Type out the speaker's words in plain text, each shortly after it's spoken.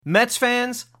Mets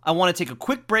fans, I want to take a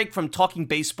quick break from talking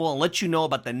baseball and let you know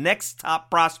about the next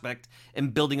top prospect in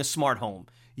building a smart home.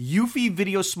 Eufy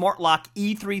Video Smart Lock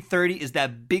E330 is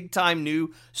that big-time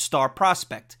new star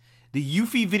prospect. The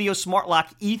Eufy Video Smart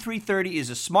Lock E330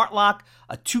 is a smart lock,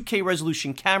 a 2K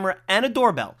resolution camera, and a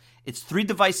doorbell. It's 3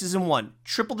 devices in one,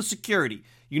 triple the security.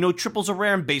 You know triples are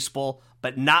rare in baseball,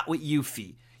 but not with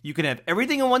Eufy. You can have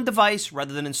everything in one device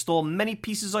rather than install many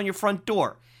pieces on your front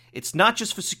door. It's not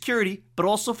just for security, but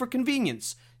also for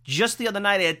convenience. Just the other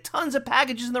night, I had tons of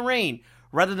packages in the rain.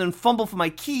 Rather than fumble for my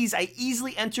keys, I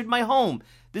easily entered my home.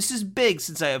 This is big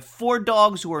since I have 4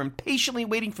 dogs who are impatiently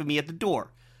waiting for me at the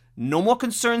door. No more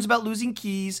concerns about losing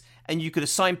keys, and you could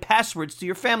assign passwords to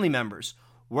your family members.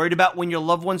 Worried about when your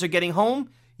loved ones are getting home?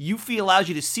 Eufy allows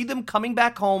you to see them coming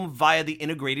back home via the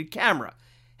integrated camera.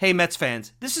 Hey Mets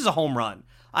fans, this is a home run.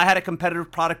 I had a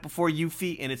competitive product before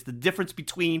Eufy, and it's the difference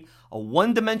between a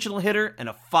one-dimensional hitter and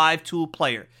a 5-tool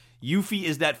player. Eufy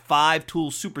is that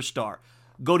 5-tool superstar.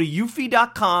 Go to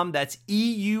eufy.com, that's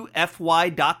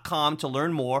EUFY.com to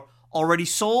learn more. Already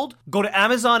sold? Go to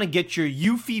Amazon and get your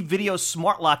Eufy Video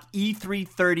Smart Lock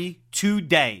E330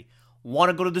 today.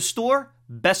 Want to go to the store?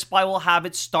 Best Buy will have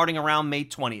it starting around May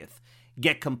 20th.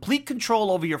 Get complete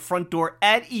control over your front door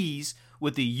at ease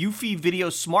with the Eufy Video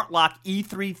Smart Lock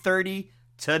E330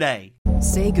 today.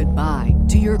 Say goodbye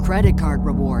to your credit card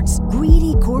rewards.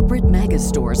 Greedy corporate mega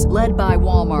stores, led by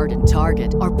Walmart and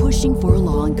Target, are pushing for a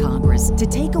law in Congress to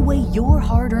take away your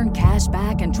hard-earned cash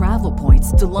back and travel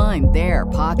points to line their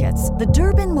pockets. The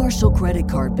Durbin-Marshall credit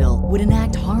card bill would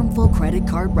enact harmful credit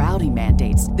card routing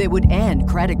mandates that would end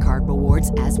credit card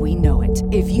rewards as we know it.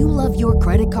 If you love your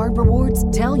credit card rewards,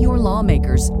 tell your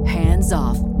lawmakers, hands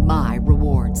off my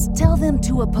rewards. Tell them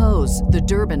to oppose the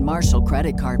Durbin-Marshall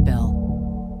credit card bill.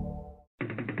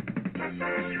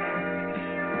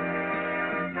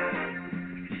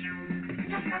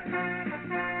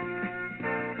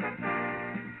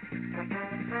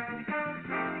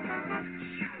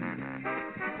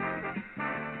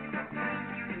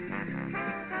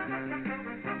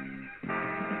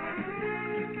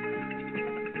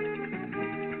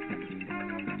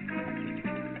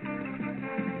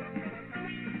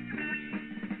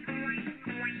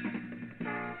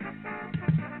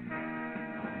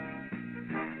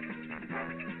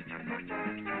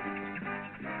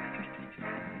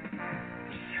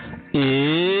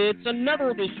 It's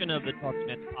another edition of the Talking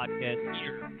Mets podcast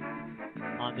here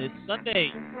on this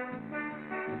Sunday,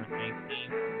 November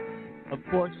 19th. Of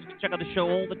course, you can check out the show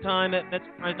all the time at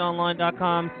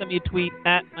MetsPrizeOnline.com. Send me a tweet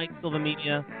at Mike Silva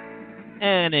Media.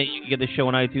 And you can get the show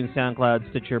on iTunes, SoundCloud,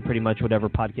 Stitcher, pretty much whatever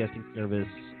podcasting service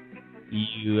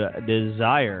you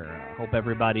desire. Hope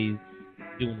everybody's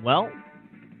doing well.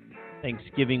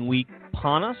 Thanksgiving week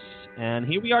upon us. And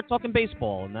here we are talking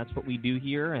baseball, and that's what we do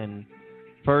here. And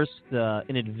first,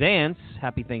 in advance,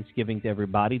 happy Thanksgiving to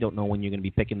everybody. Don't know when you're going to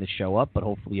be picking the show up, but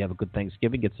hopefully you have a good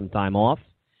Thanksgiving, get some time off.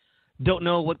 Don't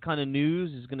know what kind of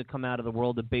news is going to come out of the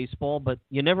world of baseball, but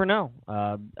you never know.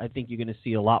 I think you're going to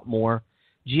see a lot more.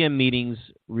 GM meetings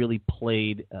really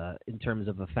played in terms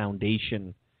of a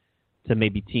foundation to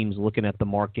maybe teams looking at the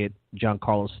market.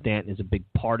 Giancarlo Stanton is a big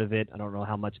part of it. I don't know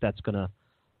how much that's going to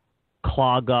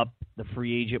clog up the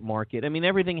free agent market. I mean,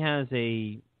 everything has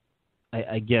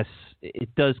I guess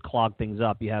it does clog things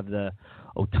up. You have the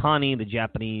Ohtani, the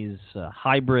Japanese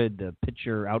hybrid, the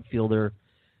pitcher, outfielder,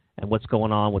 and what's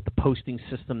going on with the posting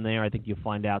system there. I think you'll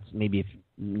find out maybe if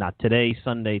not today,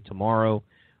 Sunday, tomorrow,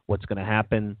 what's going to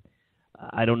happen.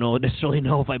 I don't necessarily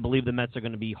know if I believe the Mets are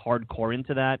going to be hardcore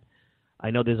into that.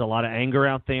 I know there's a lot of anger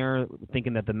out there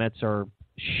thinking that the Mets are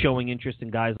showing interest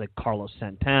in guys like Carlos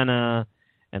Santana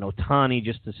and Ohtani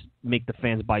just to make the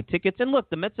fans buy tickets. And look,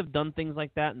 the Mets have done things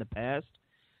like that in the past,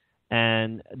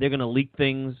 and they're going to leak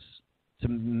things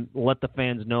to let the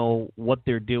fans know what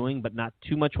they're doing, but not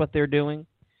too much what they're doing,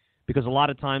 because a lot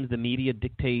of times the media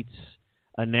dictates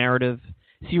a narrative.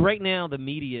 See, right now the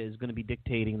media is going to be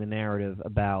dictating the narrative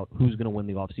about who's going to win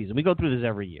the offseason. We go through this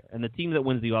every year, and the team that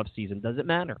wins the offseason doesn't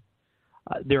matter.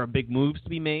 There are big moves to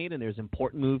be made, and there's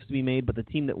important moves to be made, but the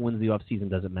team that wins the offseason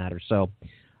doesn't matter. So,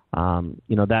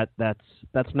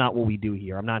 that's not what we do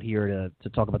here. I'm not here to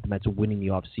talk about the Mets winning the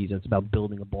offseason. It's about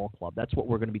building a ball club. That's what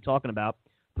we're going to be talking about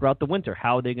throughout the winter.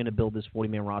 How are they going to build this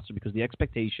 40-man roster? Because the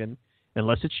expectation,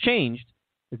 unless it's changed,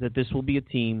 is that this will be a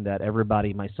team that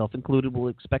everybody, myself included, will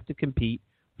expect to compete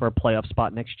for a playoff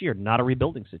spot next year, not a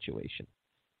rebuilding situation.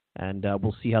 And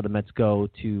we'll see how the Mets go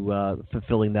to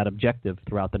fulfilling that objective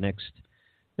throughout the next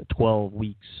 12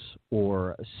 weeks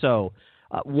or so.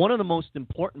 One of the most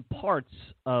important parts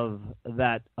of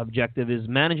that objective is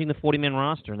managing the 40-man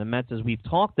roster. And the Mets, as we've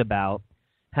talked about,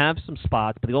 have some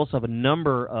spots, but they also have a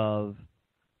number of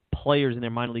players in their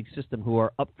minor league system who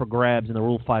are up for grabs in the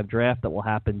Rule 5 draft that will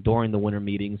happen during the winter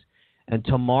meetings. And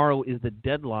tomorrow is the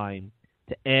deadline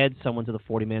to add someone to the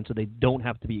 40-man so they don't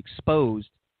have to be exposed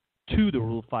to the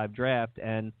Rule 5 draft.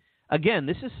 And, again,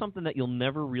 this is something that you'll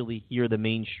never really hear the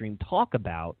mainstream talk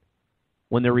about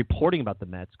when they're reporting about the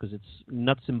Mets, because it's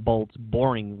nuts and bolts,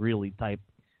 boring, really, type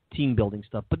team-building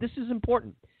stuff. But this is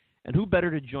important. And who better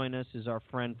to join us is our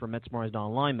friend from Metsmars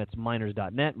Online,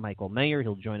 MetsMiners.net, Michael Mayer.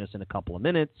 He'll join us in a couple of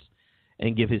minutes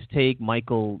and give his take.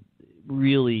 Michael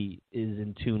really is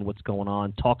in tune what's going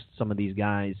on, talks to some of these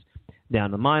guys down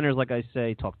the minors, like I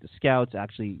say, talks to scouts,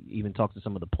 actually even talks to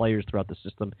some of the players throughout the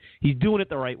system. He's doing it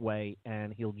the right way,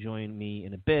 and he'll join me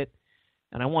in a bit.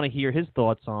 And I want to hear his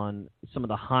thoughts on some of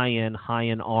the high-end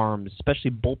arms,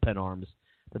 especially bullpen arms,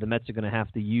 that the Mets are going to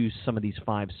have to use some of these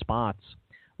 5 spots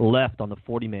left on the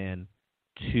 40-man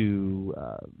to,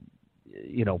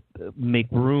 make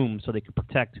room so they can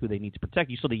protect who they need to protect.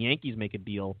 You saw the Yankees make a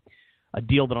deal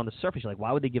that on the surface, you're like,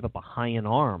 why would they give up a high-end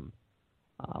arm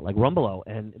like Rumbelow?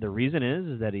 And the reason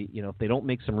is that, if they don't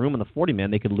make some room on the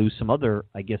 40-man, they could lose some other,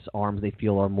 arms they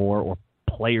feel are more, or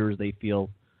players they feel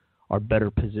are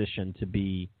better positioned to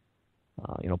be,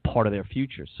 part of their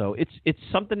future. So it's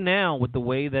something now with the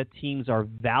way that teams are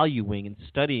valuing and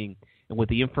studying, and with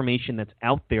the information that's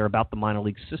out there about the minor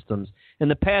league systems. In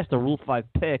the past, a Rule 5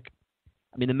 pick,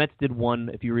 the Mets did one,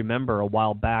 if you remember, a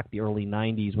while back, the early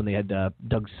 90s, when they had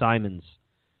Doug Simons,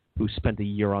 who spent a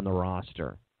year on the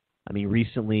roster.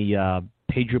 Recently,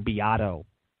 Pedro Beato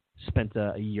spent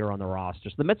a year on the roster.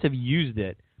 So the Mets have used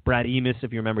it. Brad Emis,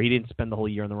 if you remember, he didn't spend the whole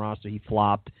year on the roster. He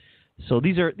flopped. So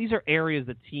these are areas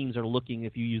that teams are looking,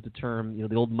 if you use the term,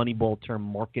 the old Moneyball term,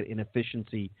 market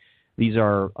inefficiency. These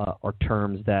are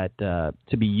terms that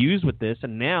to be used with this.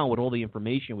 And now with all the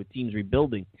information, with teams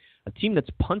rebuilding, a team that's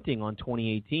punting on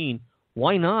 2018,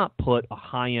 why not put a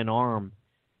high-end arm?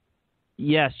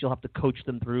 Yes, you'll have to coach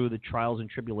them through the trials and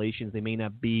tribulations. They may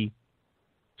not be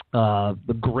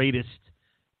the greatest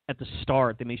at the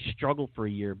start. They may struggle for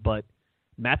a year, but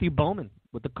Matthew Bowman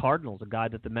with the Cardinals, a guy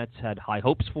that the Mets had high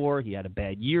hopes for. He had a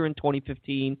bad year in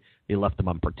 2015. They left him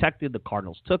unprotected. The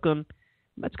Cardinals took him.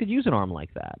 The Mets could use an arm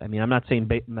like that. I'm not saying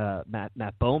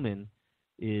Matt Bowman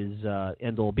is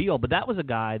end-all be-all, but that was a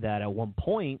guy that at one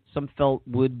point some felt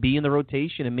would be in the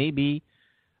rotation and maybe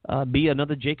be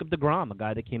another Jacob deGrom, a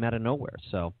guy that came out of nowhere.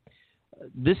 So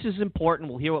this is important.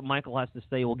 We'll hear what Michael has to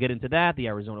say. We'll get into that. The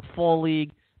Arizona Fall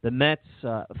League. The Mets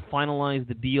finalized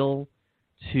the deal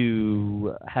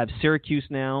to have Syracuse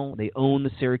now. They own the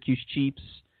Syracuse Chiefs.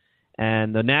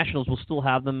 And the Nationals will still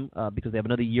have them because they have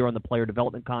another year on the player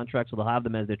development contract, so they'll have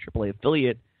them as their AAA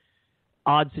affiliate.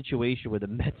 Odd situation where the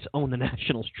Mets own the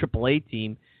Nationals AAA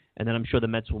team, and then I'm sure the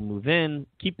Mets will move in,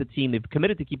 keep the team. They've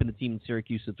committed to keeping the team in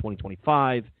Syracuse to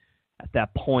 2025. At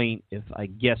that point, if I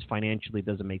guess financially it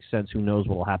doesn't make sense, who knows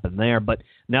what will happen there. But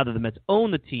now that the Mets own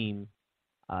the team,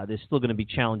 there's still going to be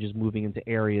challenges moving into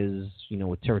areas,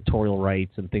 with territorial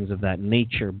rights and things of that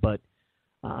nature. But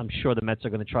I'm sure the Mets are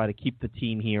going to try to keep the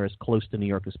team here as close to New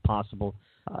York as possible.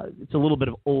 It's a little bit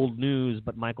of old news,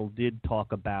 but Michael did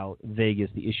talk about Vegas,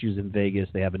 the issues in Vegas.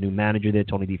 They have a new manager there,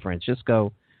 Tony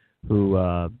DeFrancisco, who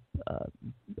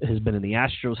has been in the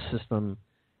Astros system,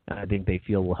 and I think they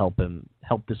feel will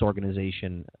help this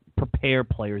organization prepare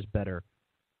players better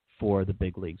for the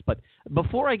big leagues. But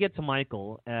before I get to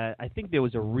Michael, I think there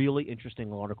was a really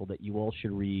interesting article that you all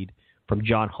should read from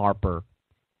John Harper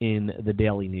in the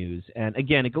Daily News. And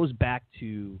again, it goes back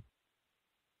to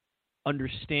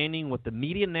understanding what the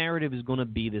media narrative is going to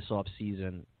be this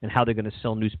offseason and how they're going to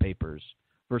sell newspapers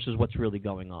versus what's really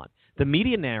going on. The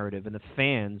media narrative and the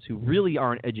fans who really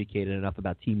aren't educated enough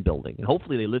about team building, and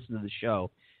hopefully they listen to the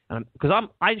show, because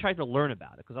I try to learn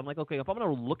about it, because I'm like, okay, if I'm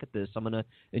going to look at this, I'm going to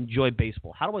enjoy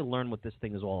baseball. How do I learn what this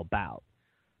thing is all about?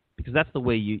 Because that's the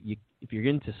way you if you're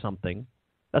into something,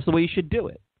 that's the way you should do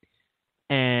it.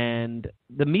 And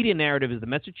the media narrative is the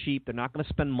Mets are cheap. They're not going to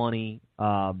spend money.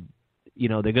 They're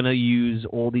going to use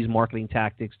all these marketing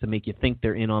tactics to make you think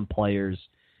they're in on players,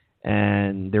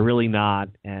 and they're really not.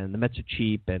 And the Mets are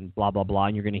cheap and blah, blah, blah,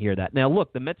 and you're going to hear that. Now,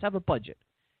 look, the Mets have a budget,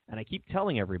 and I keep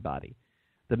telling everybody,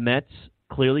 the Mets,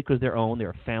 clearly because they're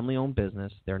a family-owned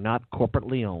business. They're not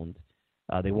corporately owned.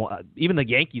 Even the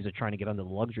Yankees are trying to get under the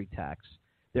luxury tax.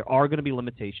 There are going to be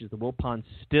limitations. The Wilpons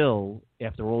still,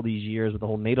 after all these years with the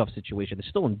whole Madoff situation, they're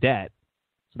still in debt.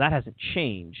 So that hasn't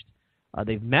changed.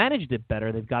 They've managed it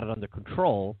better. They've got it under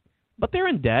control. But they're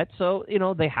in debt, so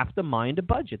they have to mind a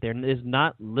budget. There is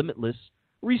not limitless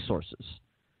resources.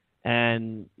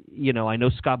 And, I know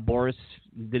Scott Boras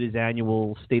did his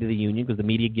annual State of the Union because the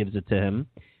media gives it to him.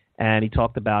 And he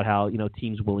talked about how,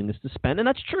 teams' willingness to spend. And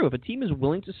that's true. If a team is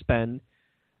willing to spend,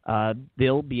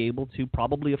 they'll be able to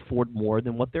probably afford more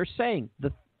than what they're saying.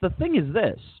 The thing is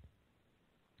this.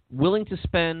 Willing to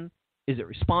spend, is it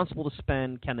responsible to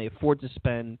spend? Can they afford to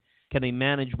spend? Can they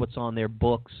manage what's on their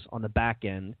books on the back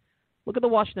end? Look at the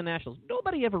Washington Nationals.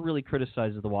 Nobody ever really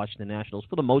criticizes the Washington Nationals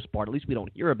for the most part. At least we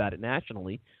don't hear about it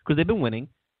nationally because they've been winning.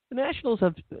 The Nationals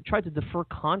have tried to defer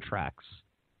contracts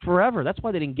forever. That's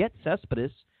why they didn't get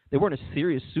Cespedes. They weren't a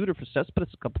serious suitor for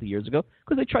Cespedes a couple of years ago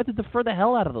because they tried to defer the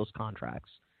hell out of those contracts.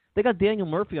 They got Daniel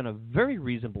Murphy on a very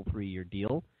reasonable 3-year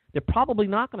deal. They're probably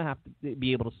not going to have to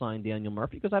be able to sign Daniel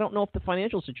Murphy because I don't know if the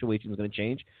financial situation is going to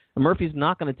change. And Murphy's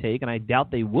not going to take, and I doubt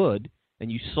they would.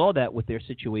 And you saw that with their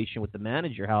situation with the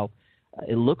manager, how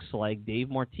it looks like Dave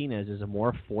Martinez is a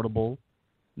more affordable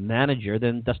manager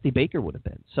than Dusty Baker would have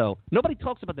been. So nobody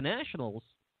talks about the Nationals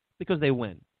because they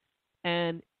win.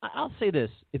 And I'll say this.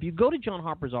 If you go to John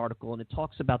Harper's article and it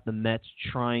talks about the Mets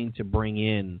trying to bring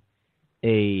in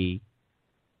a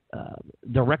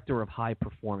director of high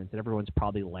performance, and everyone's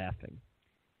probably laughing.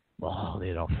 Well,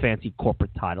 fancy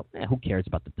corporate title. Who cares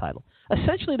about the title?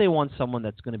 Essentially, they want someone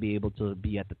that's going to be able to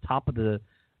be at the top of the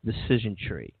decision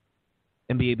tree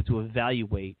and be able to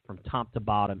evaluate from top to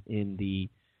bottom in the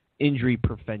injury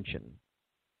prevention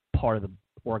part of the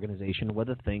organization,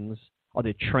 whether things are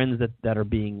the trends that are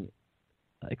being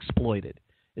exploited.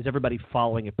 Is everybody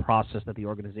following a process that the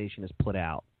organization has put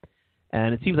out?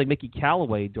 And it seems like Mickey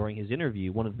Callaway, during his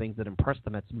interview, one of the things that impressed the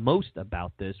Mets most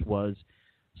about this was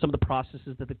some of the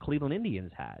processes that the Cleveland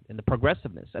Indians had and the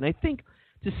progressiveness. And I think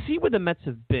to see where the Mets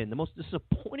have been, the most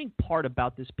disappointing part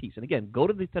about this piece, and again, go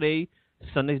to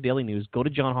Sunday's Daily News, go to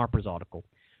John Harper's article.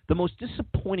 The most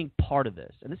disappointing part of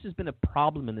this, and this has been a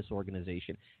problem in this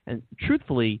organization, and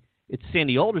truthfully, it's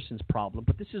Sandy Alderson's problem,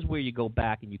 but this is where you go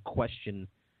back and you question,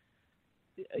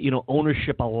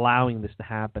 ownership allowing this to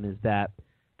happen, is that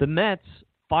the Mets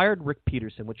fired Rick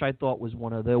Peterson, which I thought was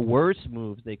one of the worst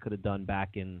moves they could have done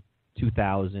back in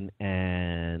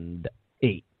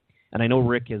 2008. And I know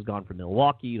Rick has gone from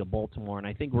Milwaukee to Baltimore, and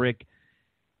I think Rick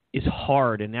is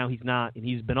hard, and now he's not, and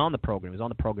he's been on the program. He was on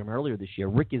the program earlier this year.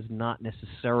 Rick is not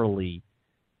necessarily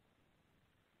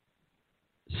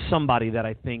somebody that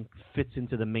I think fits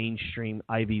into the mainstream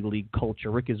Ivy League culture.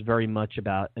 Rick is very much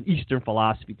about an Eastern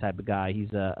philosophy type of guy.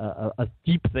 He's a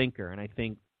deep thinker, and I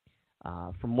think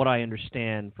from what I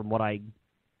understand, from what I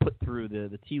put through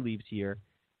the tea leaves here,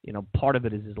 part of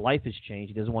it is his life has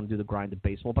changed. He doesn't want to do the grind of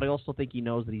baseball, but I also think he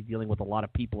knows that he's dealing with a lot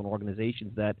of people and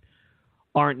organizations that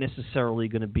aren't necessarily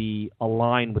going to be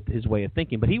aligned with his way of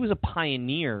thinking. But he was a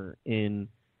pioneer in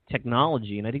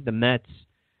technology, and I think the Mets,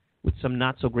 with some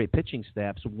not-so-great pitching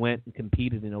staffs, went and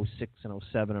competed in 06 and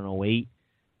 07 and 08,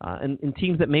 and in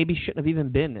teams that maybe shouldn't have even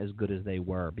been as good as they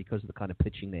were because of the kind of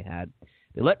pitching they had.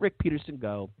 They let Rick Peterson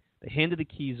go. They handed the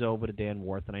keys over to Dan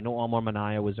Worth, and I know Omar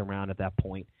Minaya was around at that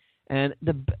point. And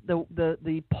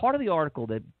the part of the article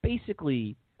that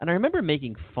basically, and I remember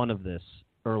making fun of this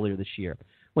earlier this year,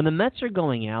 when the Mets are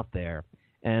going out there,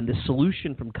 and the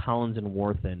solution from Collins and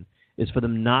Worthen is for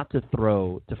them not to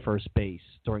throw to first base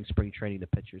during spring training to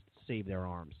pitchers to save their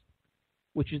arms,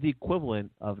 which is the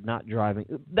equivalent of not driving.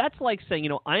 That's like saying,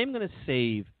 I am going to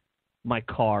save my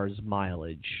car's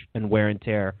mileage and wear and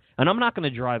tear, and I'm not going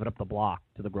to drive it up the block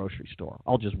to the grocery store.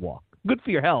 I'll just walk. Good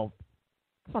for your health.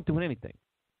 It's not doing anything.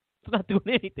 It's not doing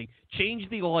anything. Change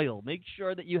the oil. Make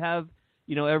sure that you have,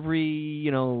 every,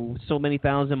 so many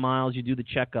thousand miles, you do the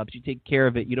checkups. You take care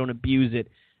of it. You don't abuse it.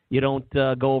 You don't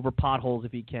go over potholes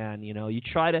if you can. You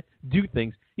try to do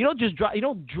things. You don't just drive. You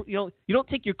don't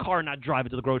take your car and not drive it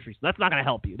to the grocery store. That's not going to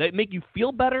help you. They make you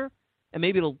feel better, and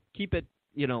maybe it'll keep it,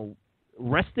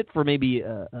 rest it for maybe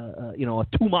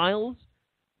 2 miles,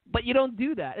 but you don't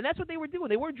do that. And that's what they were doing.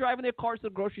 They weren't driving their cars to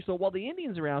the grocery store while the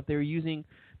Indians are out there using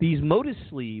these Motus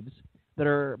sleeves that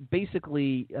are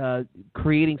basically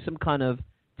creating some kind of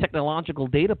technological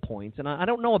data points. And I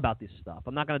don't know about this stuff.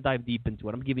 I'm not going to dive deep into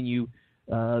it. I'm giving you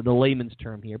the layman's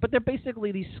term here. But they're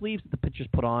basically these sleeves that the pitchers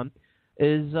put on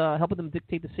is helping them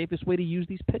dictate the safest way to use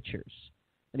these pitchers.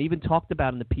 And even talked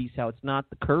about in the piece how it's not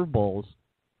the curveballs,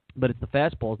 but it's the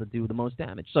fastballs that do the most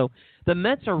damage. So the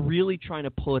Mets are really trying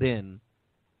to put in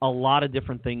a lot of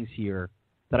different things here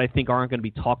that I think aren't going to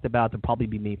be talked about. They'll probably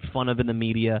be made fun of in the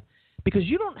media because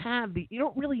you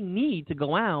don't really need to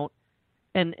go out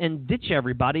and ditch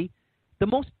everybody. The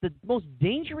most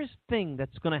dangerous thing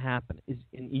that's going to happen is,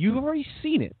 and you've already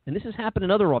seen it, and this has happened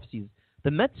in other offseasons,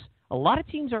 the Mets, a lot of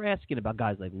teams are asking about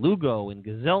guys like Lugo and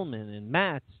Gazelman and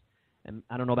Matz, and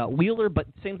I don't know about Wheeler, but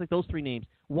it seems like those three names.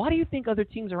 Why do you think other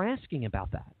teams are asking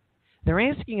about that? They're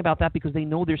asking about that because they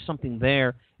know there's something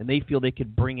there, and they feel they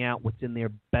could bring out what's in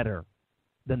there better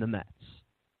than the Mets.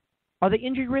 Are they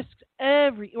injury risks?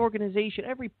 Every organization,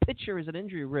 every pitcher is an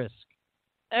injury risk.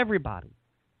 Everybody.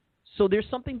 So there's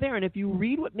something there. And if you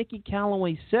read what Mickey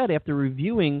Callaway said after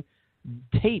reviewing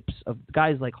tapes of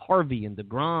guys like Harvey and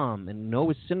DeGrom and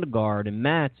Noah Syndergaard and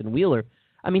Matz and Wheeler,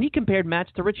 I mean, he compared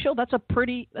Matz to Rich Hill. That's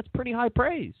pretty high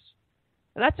praise.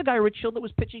 And that's a guy, Rich Hill, that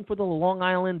was pitching for the Long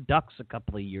Island Ducks a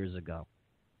couple of years ago.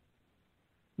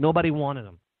 Nobody wanted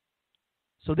him.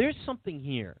 So there's something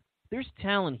here. There's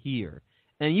talent here.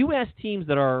 And you ask teams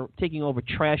that are taking over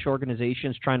trash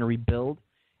organizations trying to rebuild,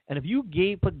 and if you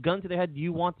put gun to their head, do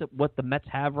you want what the Mets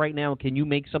have right now? Can you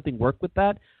make something work with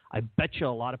that? I bet you a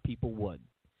lot of people would.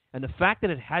 And the fact that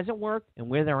it hasn't worked and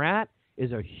where they're at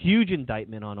is a huge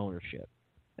indictment on ownership.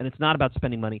 And it's not about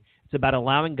spending money. It's about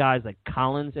allowing guys like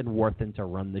Collins and Worthen to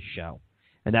run the show.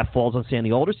 And that falls on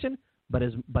Sandy Alderson, but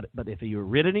if you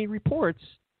read any reports,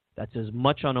 that's as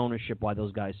much on ownership why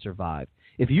those guys survived.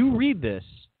 If you read this,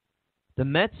 the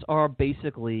Mets are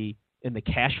basically in the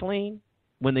cash lane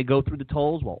when they go through the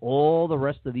tolls, while all the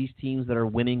rest of these teams that are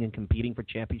winning and competing for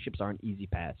championships are an easy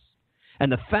pass.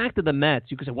 And the fact that the Mets,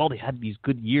 you could say, well, they had these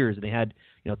good years and they had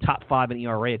top 5 in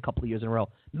ERA a couple of years in a row.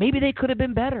 Maybe they could have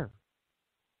been better.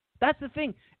 That's the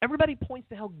thing. Everybody points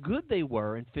to how good they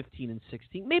were in 15 and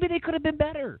 16. Maybe they could have been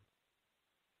better.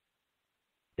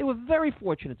 They were very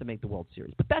fortunate to make the World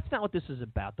Series. But that's not what this is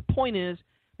about. The point is,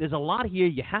 there's a lot here.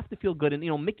 You have to feel good.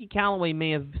 And, Mickey Callaway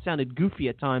may have sounded goofy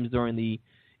at times during the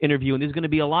interview, and there's going to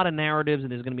be a lot of narratives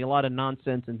and there's going to be a lot of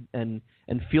nonsense and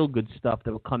feel-good stuff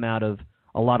that will come out of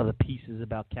a lot of the pieces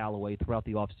about Callaway throughout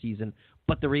the offseason.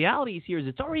 But the reality is here is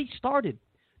it's already started.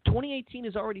 2018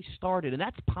 has already started, and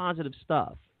that's positive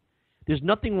stuff. There's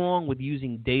nothing wrong with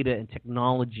using data and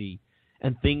technology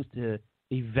and things to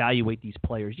evaluate these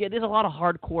players. Yeah, there's a lot of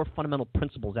hardcore fundamental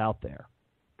principles out there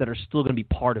that are still going to be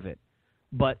part of it.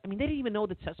 But, they didn't even know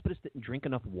that Cespedes didn't drink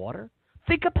enough water.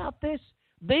 Think about this.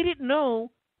 They didn't know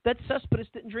that Cespedes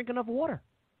didn't drink enough water.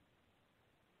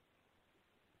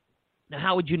 Now,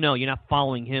 how would you know? You're not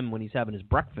following him when he's having his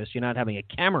breakfast. You're not having a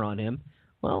camera on him.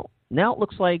 Well, now it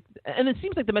looks like, and it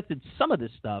seems like the Mets did some of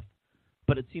this stuff,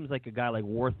 but it seems like a guy like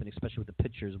Worthen, especially with the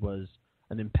pitchers, was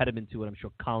an impediment to it. I'm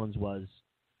sure Collins was.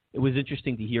 It was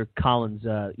interesting to hear Collins,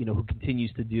 who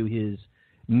continues to do his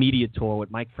media tour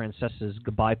with Mike Francesa's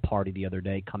goodbye party the other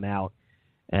day, come out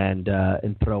and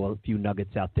throw a few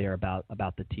nuggets out there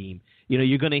about the team.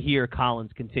 You're going to hear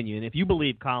Collins continue. And if you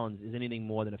believe Collins is anything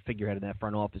more than a figurehead in that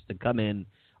front office to come in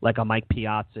like a Mike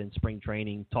Piazza in spring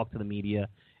training, talk to the media,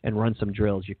 and run some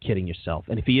drills, you're kidding yourself.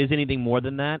 And if he is anything more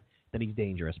than that, then he's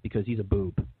dangerous because he's a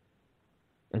boob.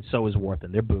 And so is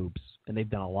Worthen. They're boobs. And they've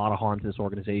done a lot of harm to this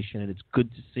organization. And it's good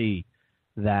to see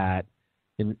that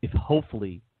if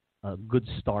hopefully a good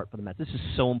start for the Mets. This is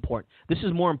so important. This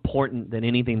is more important than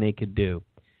anything they could do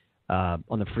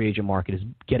on the free agent market is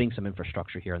getting some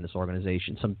infrastructure here in this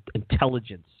organization, some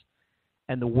intelligence.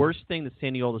 And the worst thing that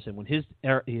Sandy Alderson, when his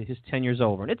tenure's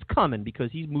over, and it's coming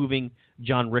because he's moving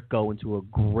John Ricco into a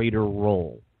greater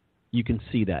role. You can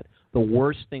see that. The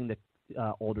worst thing that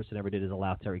Alderson ever did is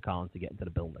allow Terry Collins to get into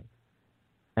the building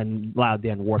and allowed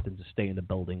Dan Worthen to stay in the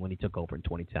building when he took over in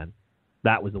 2010.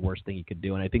 That was the worst thing he could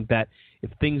do. And I think that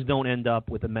if things don't end up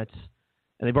with the Mets,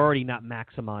 and they've already not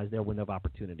maximized their window of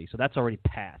opportunity, so that's already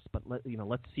passed. But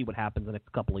let's see what happens in the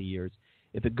next couple of years.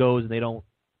 If it goes and they don't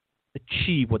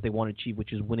achieve what they want to achieve,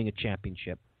 which is winning a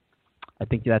championship, I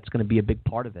think that's going to be a big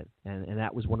part of it. And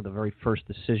that was one of the very first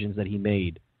decisions that he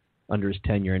made under his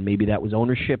tenure. And maybe that was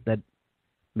ownership that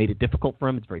made it difficult for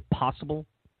him. It's very possible.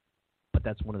 But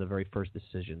that's one of the very first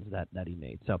decisions that he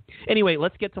made. So anyway,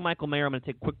 let's get to Michael Mayer. I'm going to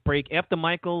take a quick break. After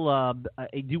Michael,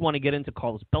 I do want to get into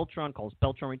Carlos Beltran. Carlos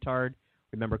Beltran retired.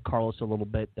 Remember Carlos a little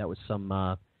bit. That was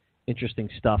some interesting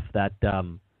stuff that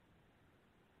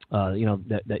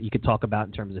that you could talk about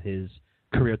in terms of his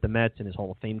career at the Mets and his Hall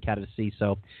of Fame candidacy.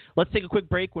 So let's take a quick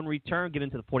break. When we return, get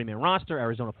into the 40-man roster,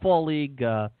 Arizona Fall League,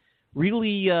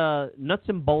 really nuts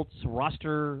and bolts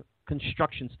roster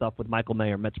construction stuff with Michael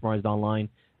Mayer, Metsmerized Online,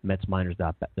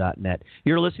 MetsMiners.net.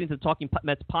 You're listening to the Talking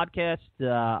Mets podcast.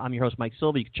 I'm your host, Mike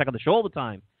Silva. You can check out the show all the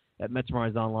time at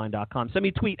MetsMinerisedOnline.com. Send me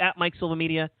a tweet at Mike Silva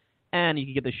Media, and you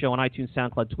can get the show on iTunes,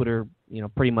 SoundCloud, Twitter,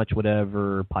 pretty much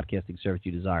whatever podcasting service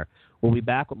you desire. We'll be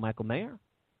back with Michael Mayer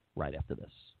right after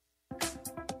this.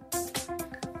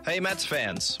 Hey, Mets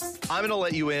fans. I'm going to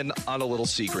let you in on a little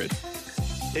secret.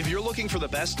 If you're looking for the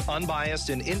best unbiased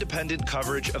and independent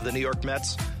coverage of the New York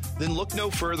Mets, then look no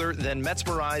further than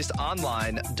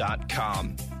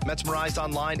MetsMerizedOnline.com. Metsmerized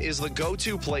Online is the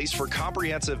go-to place for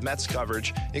comprehensive Mets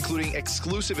coverage, including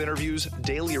exclusive interviews,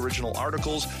 daily original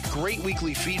articles, great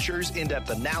weekly features,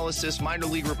 in-depth analysis, minor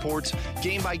league reports,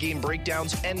 game-by-game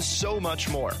breakdowns, and so much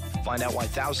more. Find out why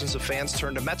thousands of fans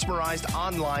turn to Metsmerized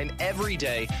Online every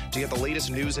day to get the latest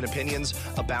news and opinions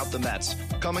about the Mets.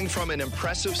 Coming from an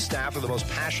impressive staff of the most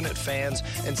passionate fans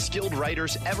and skilled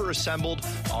writers ever assembled,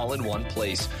 all in one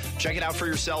place. Check it out for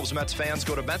yourselves, Mets fans.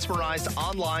 Go to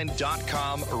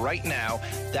MetsmerizedOnline.com right now.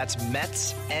 That's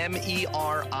Mets,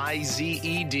 MERIZED,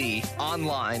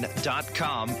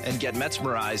 online.com, and get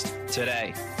Metsmerized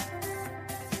today.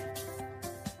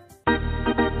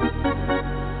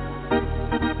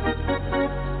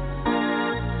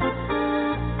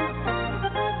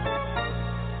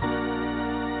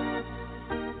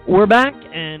 We're back,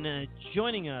 and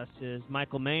joining us is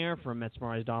Michael Mayer from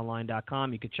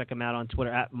MetsmerizedOnline.com. You can check him out on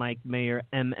Twitter at Mike Mayer,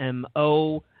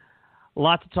 MMO. A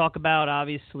lot to talk about,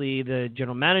 obviously, the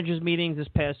general managers meetings this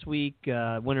past week,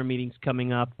 winter meetings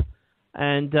coming up.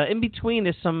 And in between,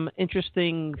 there's some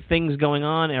interesting things going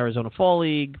on. Arizona Fall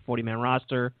League, 40-man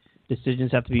roster,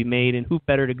 decisions have to be made, and who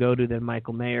better to go to than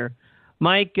Michael Mayer.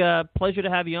 Mike, pleasure to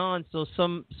have you on. So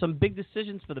some big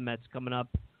decisions for the Mets coming up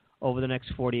over the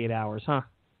next 48 hours, huh?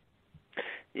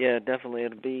 Yeah, definitely.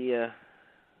 It'll be it's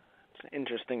an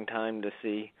interesting time to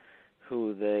see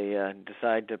who they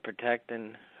decide to protect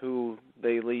and who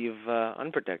they leave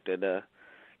unprotected.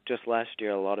 Just last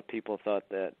year, a lot of people thought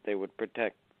that they would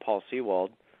protect Paul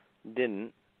Sewald.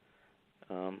 Didn't.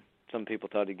 Some people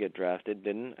thought he'd get drafted.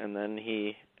 Didn't. And then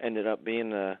he ended up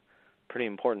being a pretty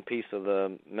important piece of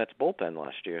the Mets bullpen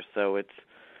last year. So it's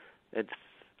an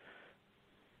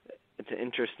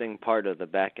interesting part of the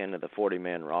back end of the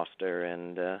 40-man roster,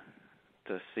 and to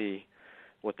see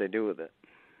what they do with it.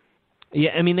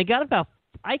 Yeah, I mean, they got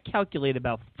I calculate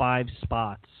about 5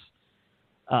 spots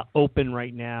open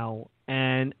right now,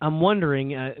 and I'm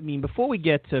wondering, before we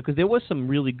get to, because there was some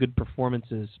really good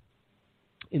performances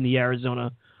in the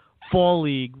Arizona Fall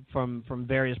League from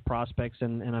various prospects,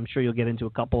 and I'm sure you'll get into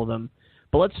a couple of them.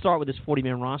 But let's start with this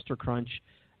 40-man roster crunch.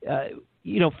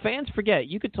 Fans forget,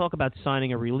 you could talk about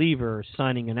signing a reliever,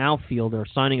 signing an outfielder,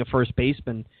 signing a first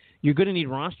baseman. You're going to need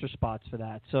roster spots for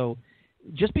that. So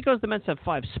just because the Mets have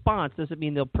 5 spots doesn't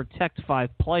mean they'll protect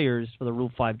 5 players for the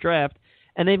Rule 5 draft.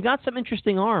 And they've got some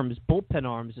interesting arms, bullpen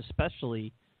arms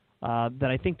especially,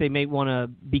 that I think they may want to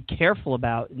be careful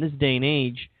about in this day and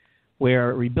age,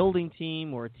 where a rebuilding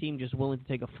team or a team just willing to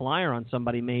take a flyer on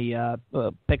somebody may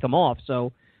pick them off.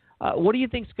 So what do you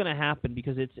think is going to happen?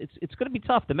 Because it's going to be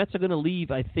tough. The Mets are going to leave,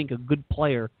 I think, a good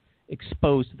player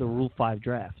exposed to the Rule 5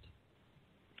 draft.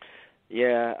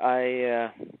 Yeah,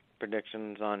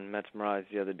 predictions on Metsmerized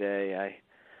the other day.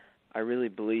 I really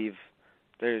believe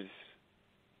there's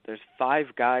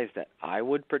 5 guys that I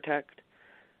would protect.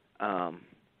 I'm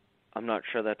not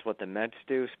sure that's what the Mets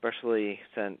do, especially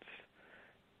since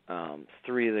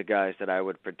 3 of the guys that I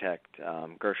would protect,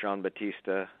 Gershon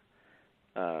Batista,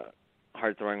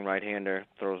 hard-throwing right-hander,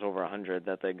 throws over 100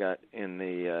 that they got in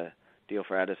the deal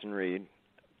for Addison Reed.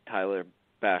 Tyler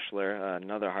Bachelor,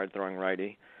 another hard-throwing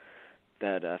righty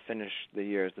that finished the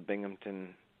year as the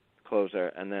Binghamton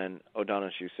closer. And then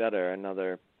Adonis Uceta,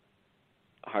 another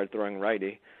hard-throwing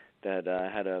righty that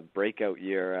had a breakout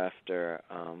year after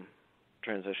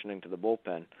transitioning to the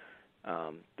bullpen.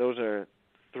 Those are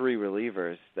 3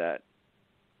 relievers that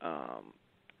are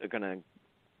going to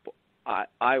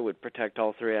I would protect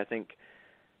all 3. I think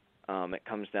it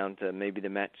comes down to maybe the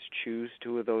Mets choose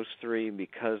 2 of those 3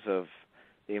 because of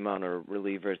the amount of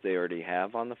relievers they already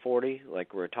have on the 40.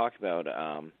 Like we're talking about,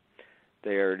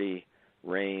 they already,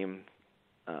 Rame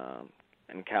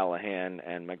and Callahan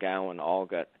and McGowan all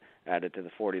got added to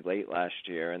the 40 late last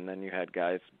year, and then you had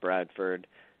guys, Bradford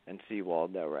and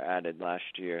Sewald, that were added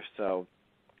last year. So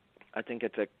I think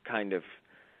it's a kind of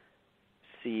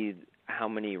see how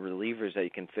many relievers that you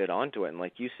can fit onto it. And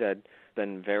like you said,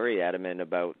 been very adamant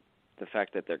about the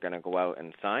fact that they're going to go out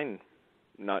and sign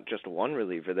not just 1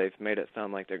 reliever. They've made it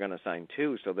sound like they're going to sign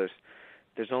 2. So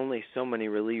there's only so many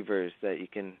relievers that you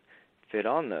can fit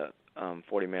on the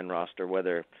 40-man roster,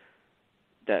 whether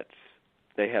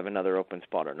they have another open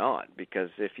spot or not. Because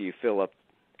if you fill up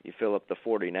the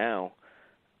 40 now,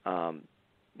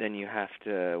 then you have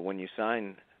to, when you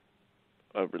sign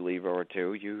a reliever or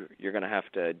 2, you're going to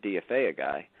have to DFA a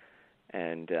guy,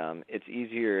 and it's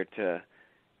easier to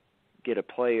get a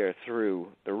player through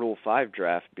the Rule 5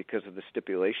 draft because of the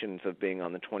stipulations of being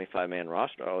on the 25-man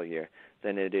roster all year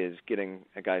than it is getting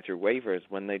a guy through waivers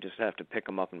when they just have to pick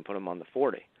him up and put him on the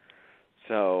 40.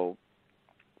 So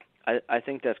I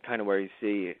think that's kind of where you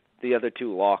see the other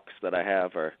 2 locks that I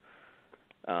have are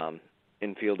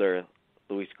infielder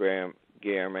Luis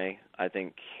Guillerme. I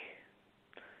think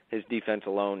his defense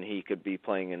alone, he could be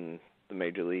playing in the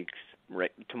major leagues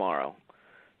tomorrow.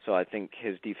 So I think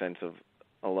his defensive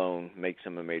alone makes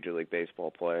him a Major League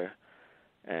Baseball player,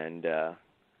 and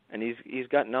he's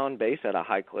gotten on base at a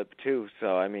high clip too.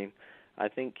 So I mean, I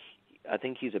think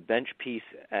he's a bench piece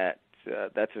at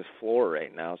that's his floor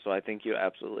right now. So I think you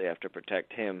absolutely have to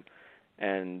protect him.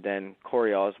 And then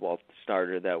Corey Oswalt,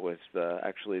 starter, that was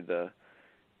actually the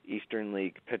Eastern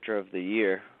League Pitcher of the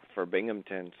Year for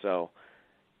Binghamton. So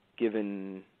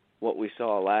given what we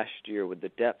saw last year with the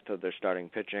depth of their starting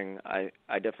pitching,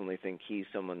 I definitely think he's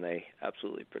someone they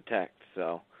absolutely protect.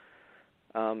 So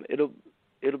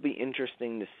it'll be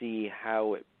interesting to see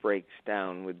how it breaks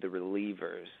down with the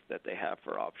relievers that they have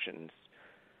for options.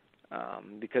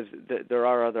 Because there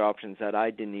are other options that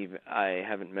I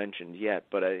haven't mentioned yet,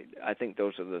 but I think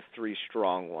those are the three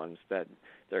strong ones that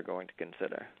they're going to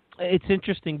consider. It's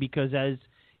interesting because as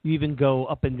you even go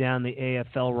up and down the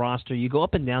AFL roster, you go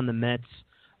up and down the Mets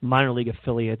minor league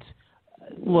affiliates.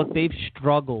 Look, they've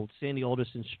struggled. Sandy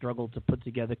Alderson struggled to put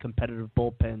together competitive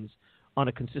bullpens on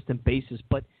a consistent basis,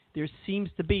 but there seems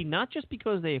to be, not just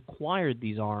because they acquired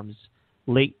these arms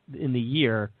late in the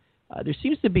year, there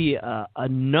seems to be a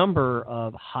number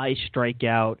of high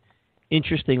strikeout,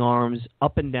 interesting arms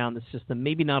up and down the system.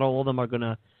 Maybe not all of them are going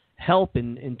to help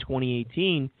in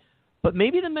 2018, but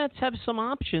maybe the Mets have some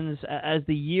options as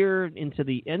the year into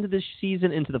the end of this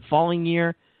season, into the following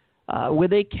year, where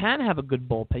they can have a good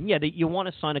bullpen. Yeah, you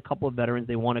want to sign a couple of veterans.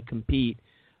 They want to compete.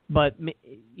 But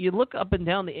you look up and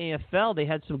down the AFL, they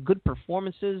had some good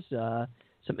performances,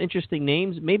 some interesting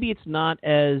names. Maybe it's not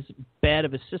as bad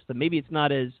of a system. Maybe it's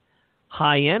not as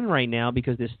high-end right now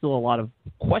because there's still a lot of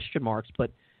question marks,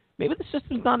 but maybe the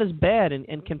system's not as bad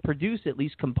and can produce at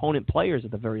least component players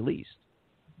at the very least.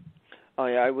 Oh,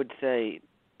 yeah, I would say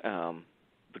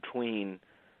between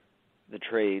the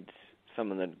trades,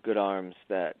 some of the good arms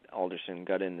that Alderson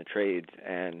got in the trades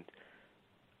and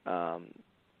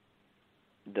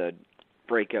the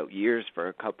breakout years for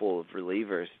a couple of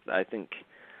relievers, I think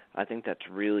that's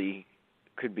really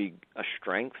could be a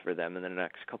strength for them in the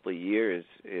next couple of years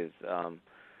is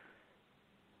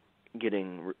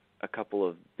getting a couple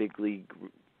of big league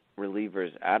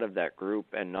relievers out of that group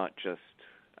and not just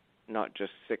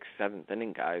 6th, 7th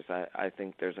inning guys. I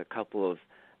think there's a couple of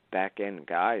back end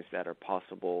guys that are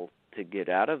possible to get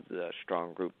out of the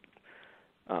strong group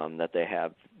that they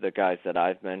have. The guys that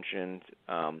I've mentioned,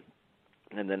 and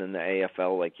then in the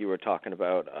AFL, like you were talking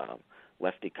about,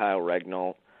 lefty Kyle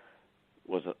Regnalt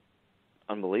was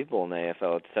unbelievable in the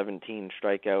AFL. It's 17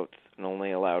 strikeouts and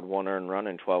only allowed 1 earned run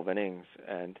in 12 innings,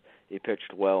 and he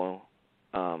pitched well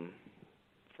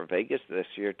for Vegas this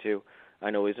year too. I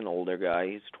know he's an older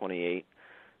guy. He's 28,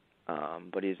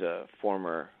 but he's a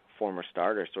former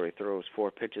starter, so he throws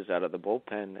 4 pitches out of the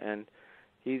bullpen, and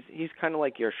he's kind of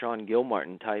like your Sean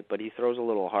Gilmartin type, but he throws a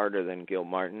little harder than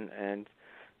Gilmartin, and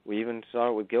we even saw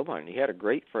it with Gilmartin. He had a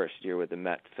great first year with the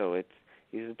Mets, so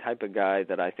he's the type of guy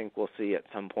that I think we'll see at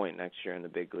some point next year in the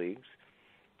big leagues.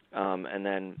 And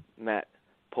then Matt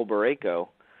Polbareko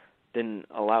didn't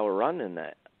allow a run in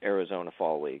the Arizona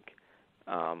Fall League.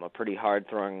 A pretty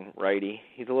hard-throwing righty.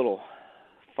 He's a little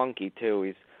funky, too.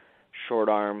 He's short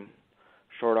arm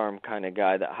kind of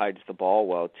guy that hides the ball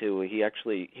well, too.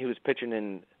 He was pitching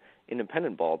in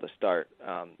independent ball to start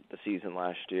the season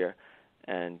last year,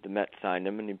 and the Mets signed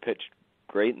him, and he pitched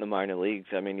great in the minor leagues.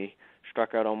 I mean, he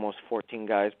struck out almost 14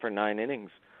 guys per 9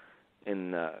 innings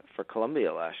for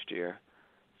Columbia last year.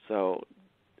 So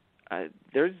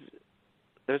there's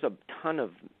a ton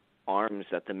of arms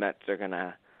that the Mets are going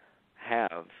to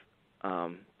have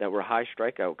that were high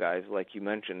strikeout guys, like you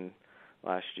mentioned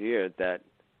last year, that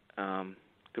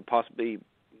could possibly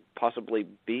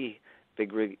be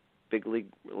big league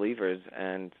relievers,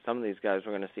 and some of these guys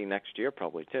we're going to see next year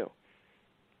probably too.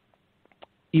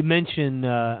 You mentioned,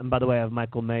 and by the way, I have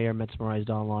Michael Mayer, Metsmerized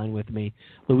Online, with me,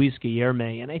 Luis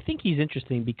Guillerme, and I think he's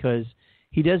interesting because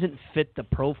he doesn't fit the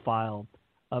profile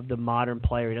of the modern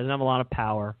player. He doesn't have a lot of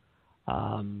power.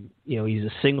 He's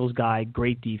a singles guy,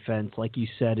 great defense. Like you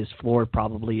said, his floor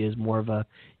probably is more of a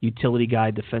utility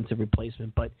guy, defensive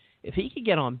replacement. But if he could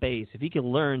get on base, if he could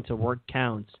learn to work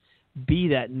counts, be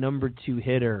that number 2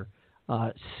 hitter,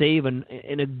 save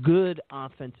in a good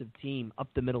offensive team, up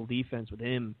the middle defense with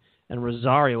him and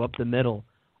Rosario up the middle,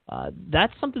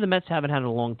 that's something the Mets haven't had in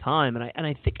a long time. And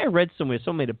I think I read somewhere,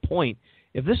 someone made a point.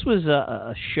 If this was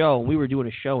a show, we were doing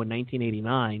a show in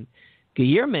 1989,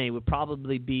 Guillerme would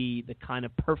probably be the kind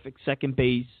of perfect second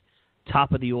base,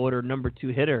 top of the order, number 2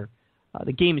 hitter.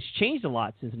 The game has changed a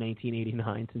lot since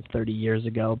 1989, since 30 years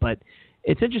ago, but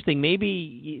it's interesting.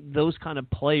 Maybe those kind of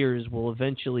players will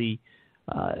eventually,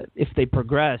 if they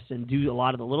progress and do a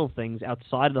lot of the little things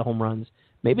outside of the home runs,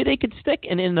 maybe they could stick.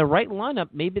 And in the right lineup,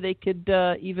 maybe they could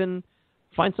even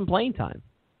find some playing time.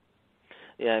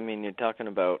 Yeah, I mean, you're talking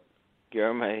about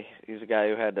Guillermo. He's a guy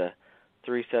who had a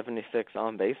 376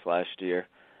 on base last year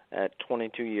at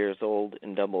 22 years old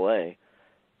in Double-A.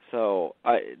 So,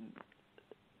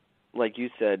 like you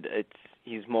said,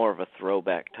 he's more of a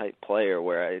throwback type player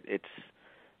where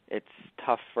it's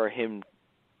tough for him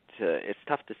it's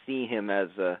tough to see him as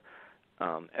a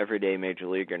everyday major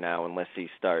leaguer now unless he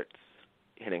starts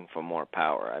hitting for more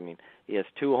power. I mean, he has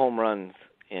 2 home runs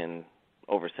in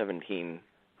over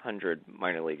 1,700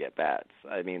 minor league at bats.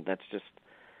 I mean, that's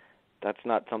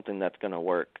not something that's going to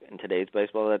work in today's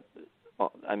baseball.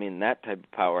 That type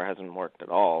of power hasn't worked at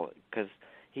all because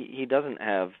he doesn't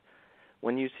have.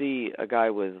 When you see a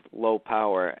guy with low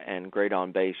power and great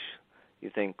on base, you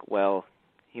think, well,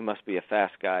 he must be a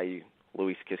fast guy.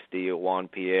 Luis Castillo, Juan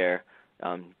Pierre,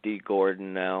 D.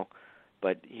 Gordon now,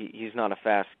 but he's not a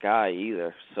fast guy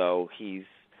either. So he's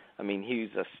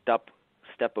a step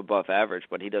above average,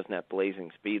 but he doesn't have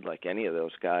blazing speed like any of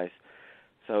those guys.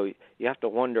 So you have to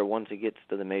wonder once he gets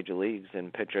to the major leagues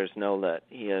and pitchers know that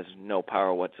he has no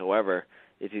power whatsoever,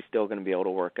 is he still going to be able to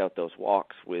work out those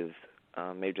walks with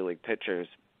major league pitchers,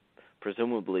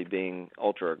 presumably being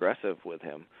ultra aggressive with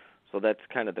him? So that's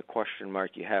kind of the question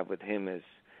mark you have with him, is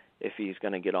if he's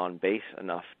going to get on base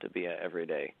enough to be an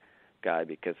everyday guy,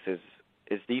 because his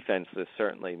defense is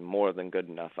certainly more than good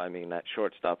enough. I mean, at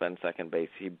shortstop and second base,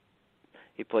 he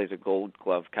plays a Gold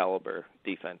Glove caliber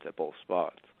defense at both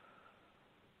spots.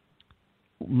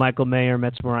 Michael Mayer,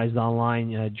 Metsmerized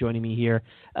Online, joining me here.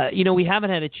 We haven't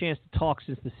had a chance to talk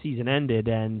since the season ended,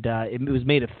 and it was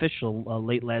made official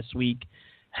late last week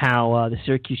how the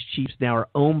Syracuse Chiefs now are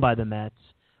owned by the Mets.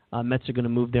 Mets are going to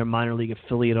move their minor league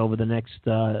affiliate over the next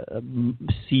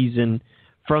season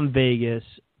from Vegas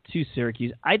to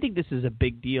Syracuse. I think this is a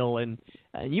big deal, and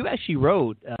you actually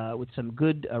wrote with some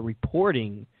good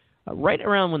reporting right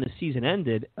around when the season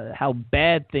ended how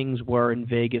bad things were in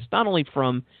Vegas, not only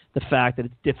from the fact that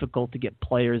it's difficult to get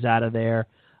players out of there,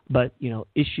 but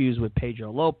issues with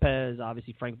Pedro Lopez.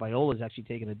 Obviously, Frank Viola has actually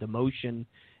taken a demotion,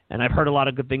 and I've heard a lot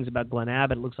of good things about Glenn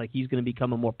Abbott. It looks like he's going to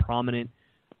become a more prominent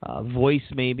voice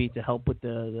maybe to help with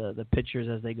the pitchers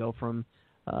as they go from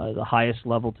the highest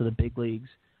level to the big leagues.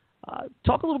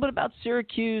 Talk a little bit about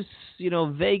Syracuse,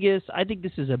 Vegas. I think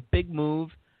this is a big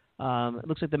move. It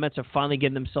looks like the Mets are finally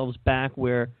getting themselves back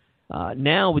where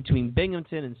now between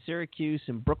Binghamton and Syracuse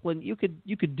and Brooklyn, you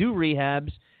could do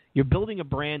rehabs. You're building a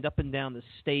brand up and down the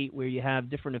state where you have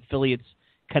different affiliates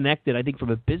connected. I think from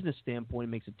a business standpoint,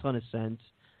 it makes a ton of sense.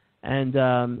 And,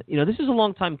 this is a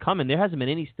long time coming. There hasn't been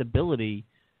any stability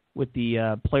with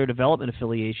the player development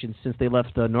affiliation since they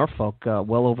left Norfolk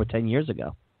well over 10 years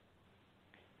ago.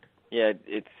 Yeah,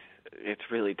 it's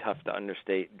really tough to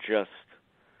understate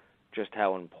just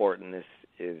how important this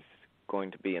is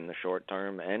going to be in the short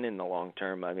term and in the long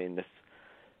term. I mean, this,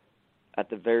 at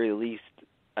the very least,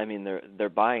 I mean, they're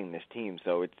buying this team,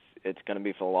 so it's going to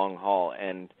be for the long haul,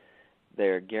 and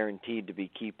they're guaranteed to be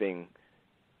keeping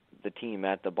the team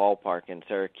at the ballpark in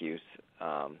Syracuse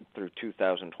through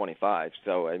 2025.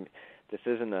 So this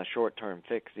isn't a short-term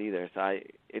fix either. So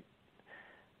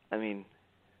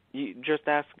you just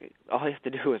ask. All you have to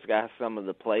do is ask some of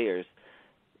the players,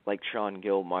 like Sean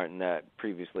Gilmartin that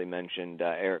previously mentioned,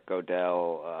 Eric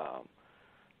Godell,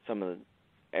 some of the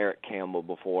Eric Campbell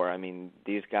before. I mean,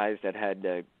 these guys that had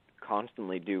to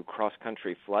constantly do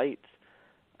cross-country flights,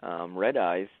 red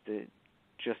eyes, to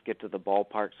just get to the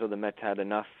ballpark, so the Mets had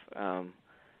enough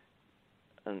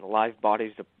and live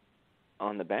bodies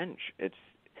on the bench. It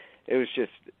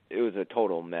was a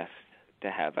total mess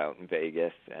to have out in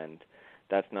Vegas, and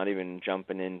that's not even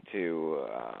jumping into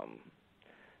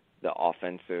the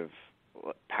offensive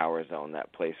power zone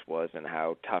that place was and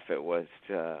how tough it was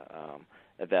to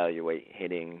evaluate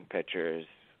hitting pitchers.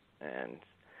 And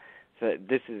so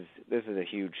this is a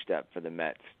huge step for the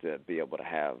Mets to be able to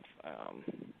have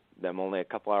them only a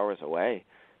couple hours away,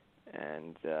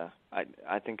 and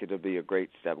I think it'll be a great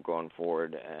step going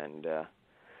forward, and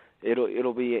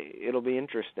it'll be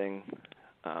interesting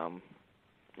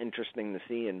to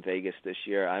see in Vegas this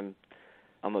year. I'm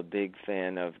a big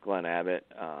fan of Glenn Abbott,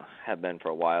 have been for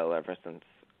a while, ever since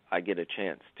I get a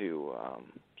chance to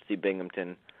see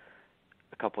Binghamton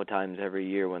a couple of times every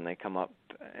year when they come up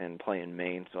and play in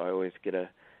Maine, so I always get a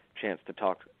chance to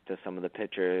talk to some of the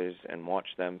pitchers and watch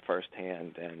them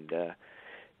firsthand, and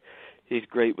he's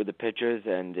great with the pitchers,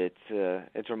 and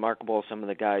it's remarkable some of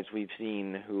the guys we've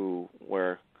seen who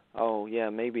were oh, yeah,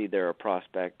 maybe they're a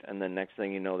prospect, and then next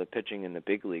thing you know, they're pitching in the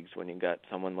big leagues when you got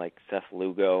someone like Seth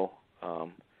Lugo,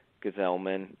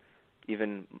 Gazelman,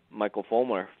 even Michael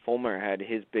Fulmer. Fulmer had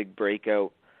his big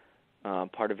breakout,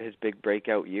 part of his big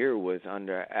breakout year was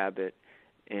under Abbott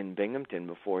in Binghamton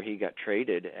before he got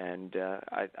traded, and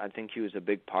I think he was a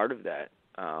big part of that.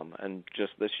 And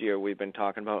just this year we've been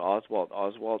talking about Oswalt.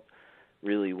 Oswalt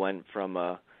really went from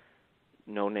a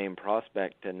no-name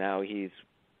prospect to now he's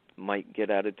might get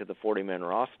added to the 40-man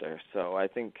roster. So I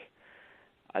think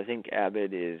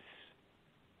Abbott is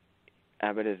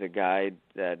a guy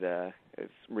that has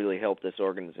really helped this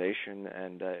organization,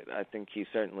 and I think he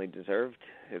certainly deserved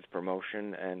his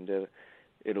promotion, and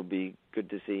it'll be good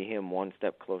to see him one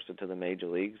step closer to the major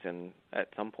leagues, and at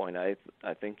some point I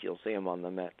think you'll see him on the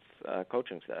Mets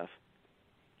coaching staff.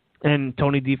 And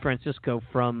Tony DeFrancisco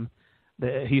from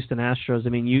the Houston Astros. I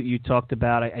mean, you talked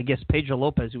about, I guess, Pedro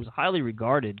Lopez, who was highly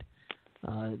regarded.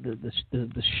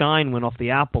 The shine went off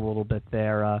the apple a little bit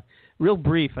there. Real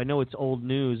brief, I know it's old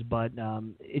news, but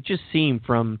it just seemed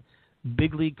from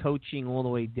big league coaching all the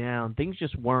way down, things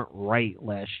just weren't right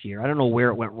last year. I don't know where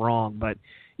it went wrong, but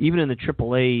even in the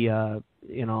AAA,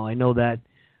 I know that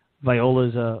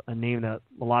Viola's a name that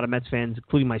a lot of Mets fans,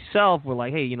 including myself, were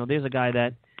like, hey, there's a guy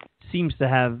that seems to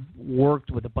have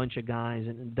worked with a bunch of guys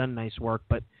and done nice work,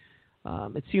 but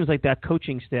it seems like that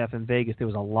coaching staff in Vegas, there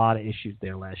was a lot of issues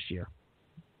there last year.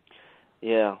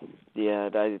 Yeah.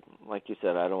 Like you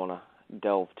said, I don't want to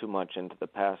delve too much into the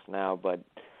past now, but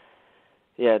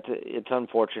yeah, it's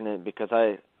unfortunate because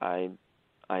I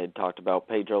had talked about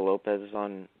Pedro Lopez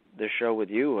on this show with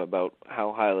you about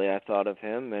how highly I thought of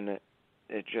him, and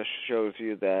it just shows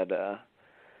you that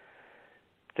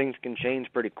things can change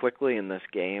pretty quickly in this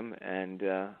game, and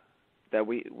that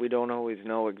we don't always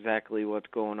know exactly what's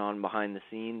going on behind the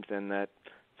scenes, and that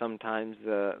sometimes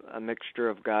a mixture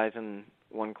of guys in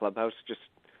one clubhouse just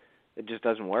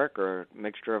doesn't work, or a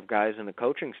mixture of guys in the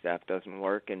coaching staff doesn't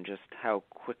work, and just how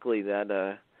quickly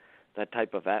that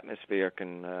type of atmosphere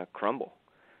can crumble.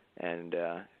 And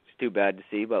it's too bad to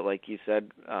see, but like you said,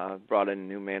 brought in a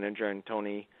new manager in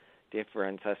Tony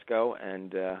DeFrancisco,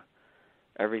 and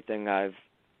everything I've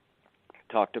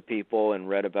talked to people and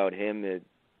read about him,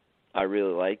 I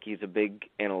really like. He's a big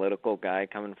analytical guy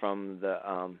coming from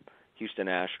the Houston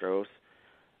Astros,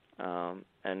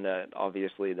 and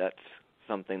obviously that's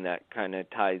something that kind of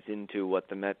ties into what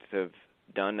the Mets have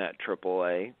done at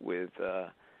AAA with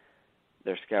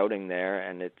their scouting there,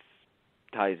 and it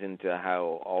ties into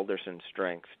how Alderson's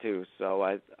strengths too. So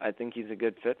I think he's a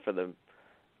good fit for the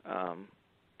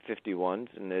 51s,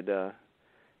 and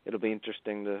it'll be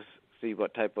interesting to see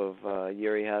what type of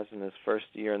year he has in his first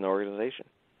year in the organization.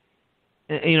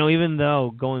 Even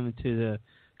though going to the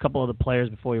couple of the players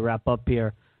before we wrap up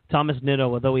here, Thomas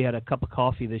Nitto, although he had a cup of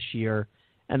coffee this year,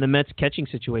 and the Mets catching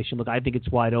situation, look, I think it's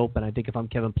wide open. I think if I'm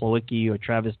Kevin Plawecki or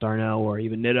Travis d'Arnaud or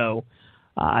even Nitto,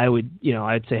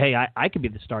 I'd say, hey, I could be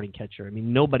the starting catcher. I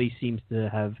mean, nobody seems to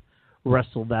have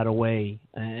wrestled that away,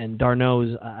 and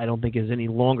d'Arnaud's I don't think is any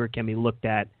longer can be looked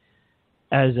at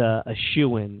as a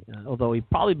shoo-in, although he'd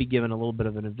probably be given a little bit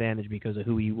of an advantage because of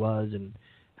who he was and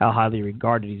how highly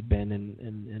regarded he's been,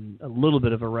 and a little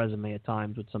bit of a resume at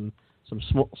times with some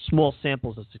small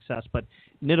samples of success. But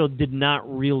Nitto did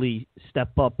not really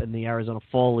step up in the Arizona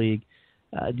Fall League.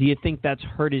 Do you think that's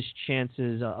hurt his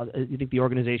chances? Do you think the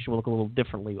organization will look a little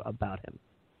differently about him?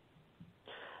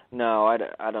 No, I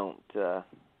don't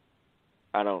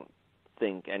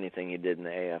think anything he did in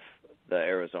the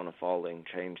Arizona Fall League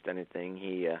changed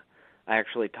anything. I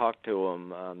actually talked to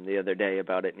him the other day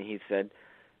about it, and he said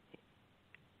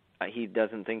he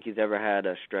doesn't think he's ever had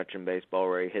a stretch in baseball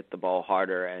where he hit the ball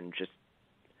harder and just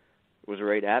was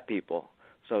right at people.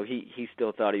 So he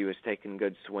still thought he was taking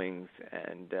good swings,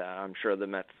 and I'm sure the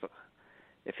Mets,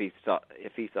 if he thought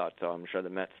so, I'm sure the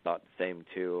Mets thought the same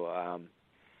too.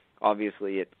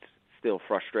 Obviously, it's still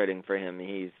frustrating for him.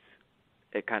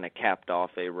 It kind of capped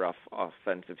off a rough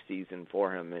offensive season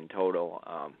for him in total.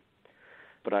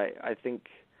 But I think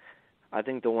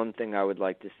the one thing I would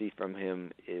like to see from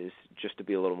him is just to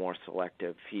be a little more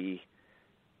selective. He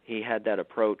had that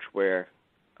approach where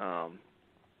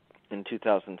in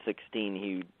 2016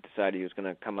 he decided he was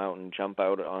going to come out and jump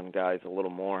out on guys a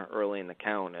little more early in the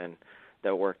count, and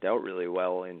that worked out really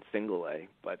well in single A.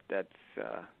 But that's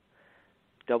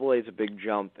double A is a big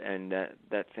jump, and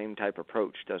that same type of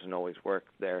approach doesn't always work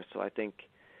there. So I think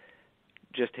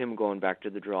just him going back to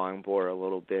the drawing board a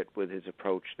little bit with his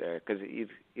approach there, because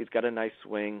he's got a nice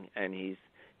swing and he's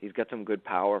got some good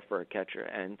power for a catcher,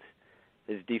 and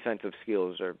his defensive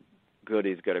skills are good.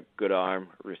 He's got a good arm,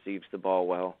 receives the ball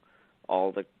well.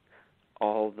 All the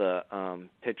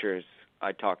pitchers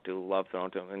I talk to love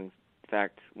throwing to him. In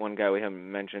fact, one guy we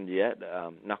haven't mentioned yet,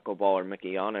 knuckleballer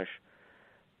Mickey Janisch,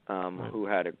 who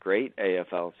had a great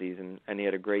AFL season, and he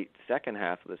had a great second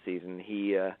half of the season.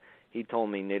 He told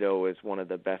me Nitto is one of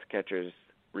the best catchers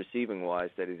receiving-wise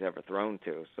that he's ever thrown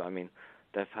to. So, I mean,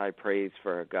 that's high praise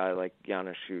for a guy like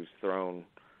Janisch who's thrown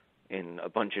in a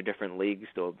bunch of different leagues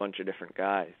to a bunch of different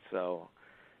guys. So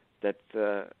that's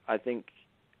I think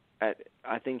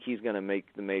he's going to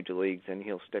make the major leagues, and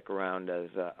he'll stick around as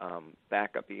a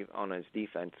backup on his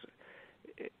defense.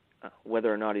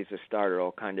 Whether or not he's a starter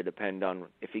will kind of depend on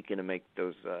if he can make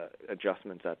those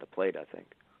adjustments at the plate, I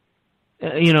think.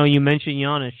 You mentioned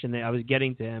Janisch, and I was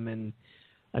getting to him, and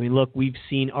I mean, look, we've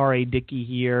seen R.A. Dickey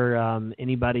here.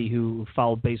 Anybody who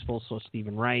followed baseball saw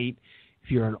Stephen Wright. If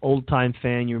you're an old-time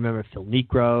fan, you remember Phil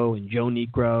Niekro and Joe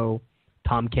Niekro,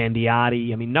 Tom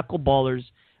Candiotti. I mean, knuckleballers,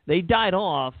 they died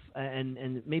off,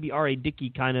 and maybe R.A.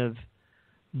 Dickey kind of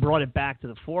brought it back to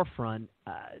the forefront.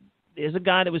 There's a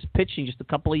guy that was pitching just a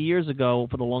couple of years ago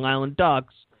for the Long Island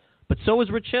Ducks, but so was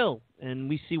Rich Hill, and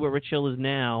we see where Rich Hill is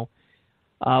now.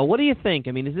 What do you think?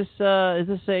 I mean, is this a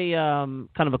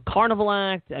kind of a carnival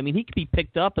act? I mean, he could be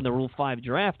picked up in the Rule 5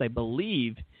 draft. I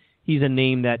believe he's a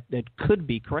name that could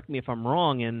be. Correct me if I'm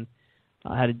wrong. And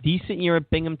had a decent year at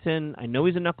Binghamton. I know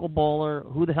he's a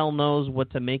knuckleballer. Who the hell knows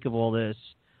what to make of all this?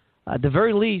 At the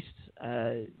very least,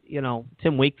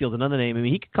 Tim Wakefield, another name. I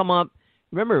mean, he could come up.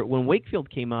 Remember, when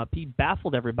Wakefield came up, he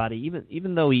baffled everybody.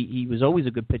 Even though he was always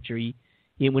a good pitcher,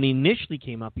 when he initially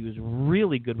came up, he was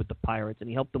really good with the Pirates, and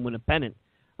he helped them win a pennant.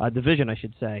 Division, I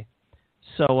should say.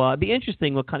 So it'd be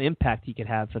interesting what kind of impact he could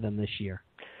have for them this year.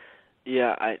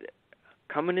 Yeah,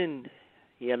 coming in,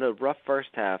 he had a rough first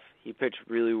half. He pitched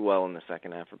really well in the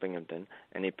second half for Binghamton,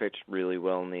 and he pitched really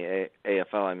well in the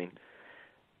AFL. I mean,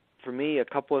 for me, a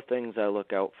couple of things I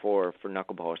look out for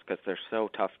knuckleballers, because they're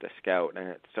so tough to scout, and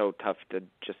it's so tough to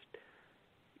just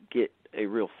get a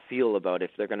real feel about if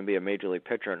they're going to be a major league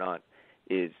pitcher or not,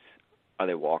 is are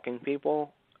they walking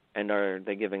people, and are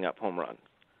they giving up home runs?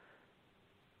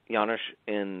 Janisch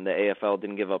in the AFL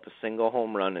didn't give up a single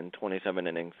home run in 27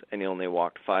 innings, and he only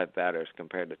walked 5 batters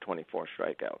compared to 24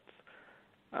 strikeouts.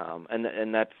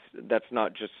 And that's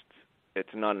not just, it's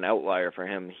not an outlier for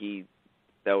him.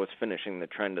 That was finishing the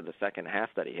trend of the second half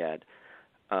that he had.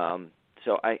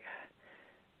 So I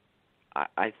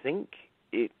think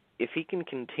if he can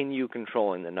continue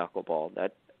controlling the knuckleball,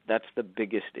 that's the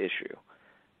biggest issue,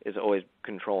 is always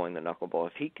controlling the knuckleball.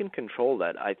 If he can control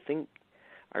that,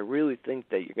 I really think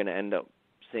that you're going to end up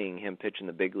seeing him pitch in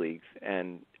the big leagues.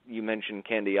 And you mentioned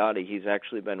Candiotti. He's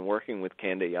actually been working with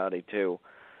Candiotti, too,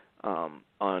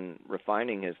 on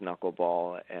refining his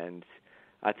knuckleball. And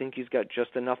I think he's got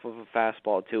just enough of a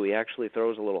fastball, too. He actually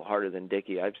throws a little harder than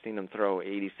Dickey. I've seen him throw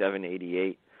 87,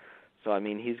 88. So, I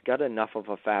mean, he's got enough of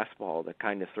a fastball to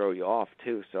kind of throw you off,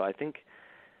 too. So I think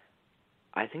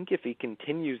if he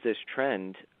continues this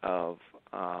trend of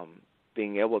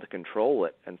being able to control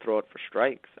it and throw it for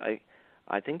strikes,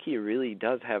 I think he really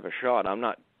does have a shot. I'm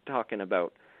not talking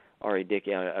about R.A.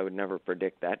 Dickey. I would never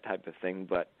predict that type of thing,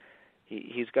 but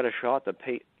he's got a shot to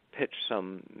pitch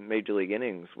some major league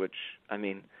innings, which, I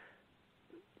mean,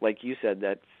 like you said,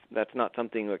 that's not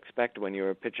something you expect when you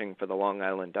were pitching for the Long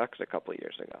Island Ducks a couple of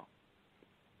years ago.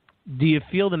 Do you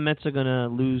feel the Mets are going to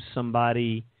lose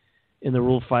somebody in the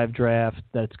Rule 5 draft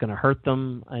that's going to hurt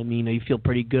them? I mean, you feel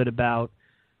pretty good about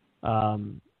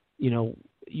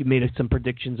you made some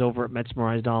predictions over at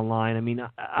Metsmerized Online. I mean,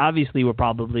 obviously we're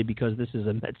probably, because this is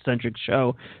a Mets-centric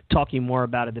show, talking more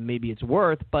about it than maybe it's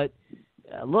worth. But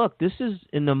look, this is,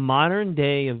 in the modern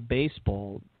day of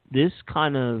baseball, this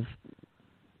kind of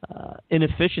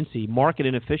inefficiency, market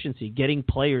inefficiency, getting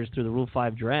players through the Rule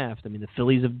 5 draft. I mean, the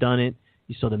Phillies have done it.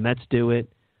 You saw the Mets do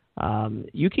it.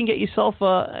 You can get yourself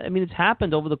it's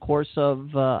happened over the course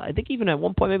of, I think even at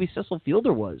one point maybe Cecil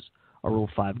Fielder was a Rule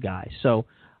 5 guy. So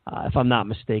if I'm not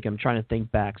mistaken, I'm trying to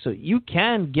think back. So you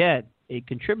can get a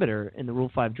contributor in the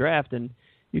Rule 5 draft, and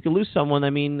you can lose someone.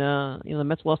 I mean, the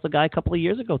Mets lost a guy a couple of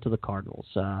years ago to the Cardinals.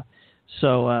 You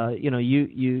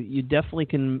definitely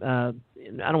can, I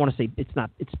don't want to say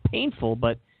it's painful,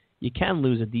 but you can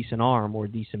lose a decent arm or a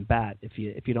decent bat if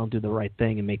you don't do the right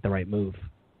thing and make the right move.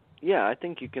 Yeah, I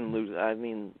think you can lose. I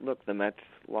mean, look, the Mets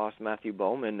lost Matthew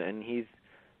Bowman, and he's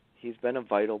been a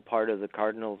vital part of the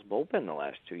Cardinals' bullpen the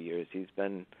last 2 years. He's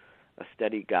been a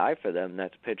steady guy for them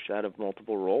that's pitched out of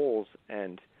multiple roles,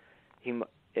 and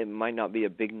it might not be a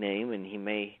big name, and he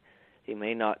may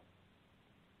not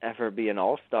ever be an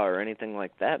all-star or anything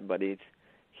like that, but he's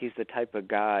the type of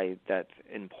guy that's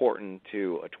important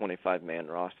to a 25-man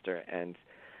roster. And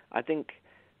I think,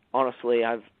 honestly,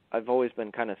 I've always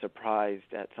been kind of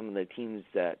surprised at some of the teams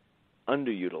that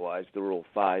underutilized the Rule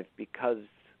 5 because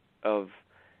of,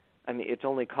 I mean, it's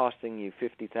only costing you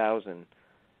 $50,000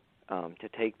 to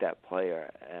take that player,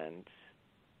 and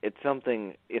it's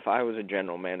something, if I was a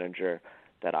general manager,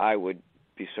 that I would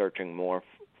be searching more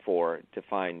for to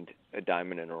find a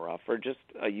diamond in a rough or just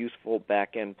a useful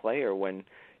back-end player when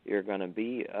you're going to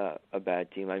be a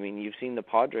bad team. I mean, you've seen the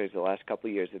Padres the last couple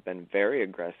of years have been very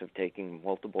aggressive, taking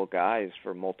multiple guys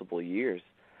for multiple years.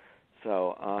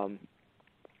 So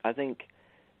I think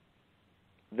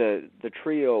the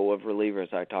trio of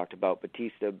relievers I talked about,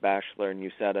 Batista, Bachelor, and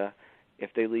Uceta,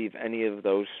 if they leave any of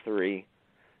those three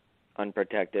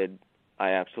unprotected,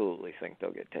 I absolutely think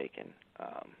they'll get taken.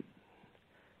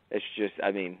 It's just,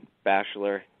 I mean,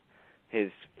 Bachelor, his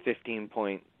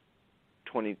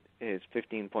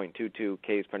 15.22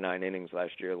 Ks per 9 innings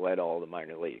last year led all the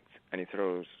minor leagues, and he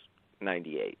throws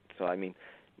 98. So, I mean,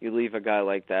 you leave a guy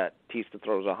like that, Batista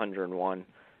throws 101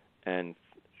 and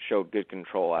showed good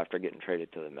control after getting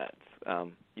traded to the Mets.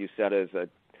 Uceta is a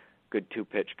good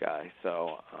two-pitch guy.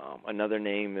 So another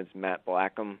name is Matt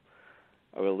Blackham,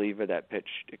 a reliever that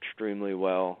pitched extremely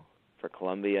well for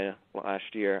Columbia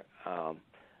last year.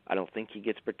 I don't think he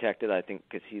gets protected, I think,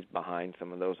 because he's behind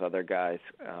some of those other guys.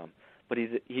 But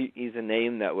he's a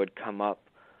name that would come up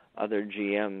other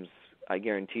GMs, I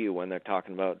guarantee you, when they're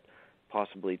talking about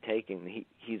possibly taking.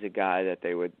 He's a guy that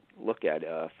they would look at,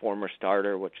 a former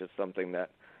starter, which is something that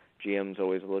GMs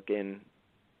always look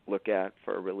at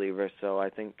for a reliever. So I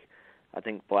think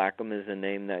Blackham is a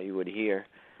name that you would hear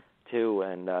too,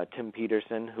 and Tim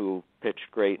Peterson, who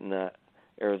pitched great in the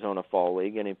Arizona Fall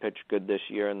League, and he pitched good this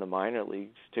year in the minor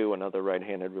leagues too, another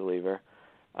right-handed reliever.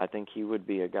 I think he would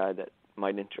be a guy that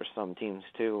might interest some teams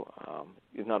too.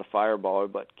 He's not a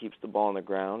fireballer, but keeps the ball on the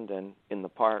ground and in the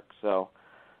park. So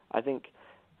I think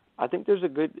there's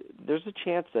a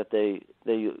chance that they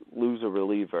lose a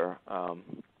reliever.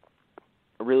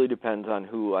 It really depends on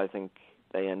who I think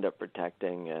they end up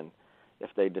protecting, and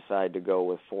if they decide to go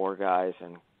with four guys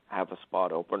and have a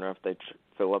spot opener, if they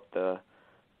fill up the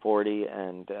 40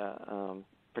 and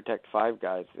protect five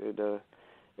guys, it'll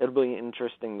be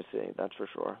interesting to see, that's for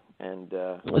sure. And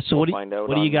so we'll find out.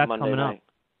 What do you got Monday coming night. up?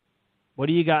 What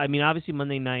do you got? I mean, obviously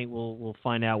Monday night we'll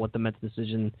find out what the Mets'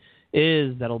 decision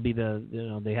is. That'll be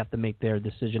they have to make their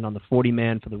decision on the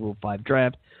 40-man for the Rule 5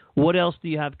 draft. What else do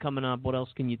you have coming up? What else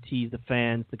can you tease the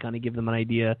fans to kind of give them an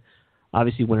idea?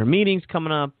 Obviously, winter meetings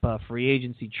coming up, free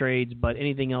agency trades, but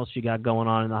anything else you got going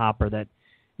on in the hopper that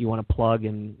you want to plug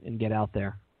and get out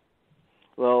there?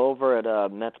 Well, over at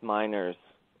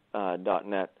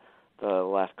MetsMiners.net, the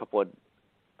last couple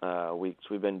of weeks,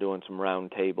 we've been doing some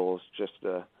round tables just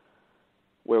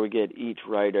where we get each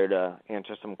writer to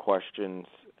answer some questions,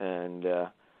 and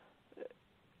the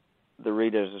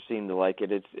readers seem to like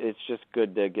it. It's just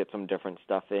good to get some different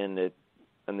stuff in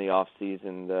the off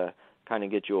season to kind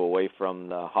of get you away from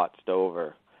the hot stove,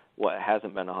 or what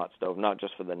hasn't been a hot stove, not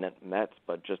just for the Mets,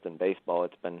 but just in baseball.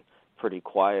 It's been pretty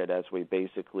quiet as we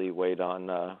basically wait on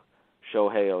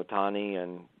Shohei Ohtani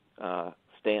and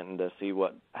Stanton to see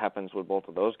what happens with both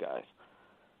of those guys.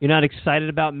 You're not excited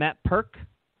about Matt Perk?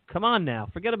 Come on now,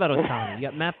 forget about Ohtani. You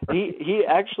got Matt Perk. He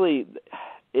actually,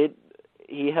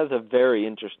 he has a very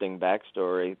interesting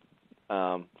backstory.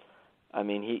 I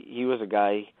mean, he was a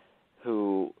guy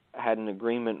who had an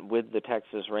agreement with the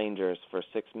Texas Rangers for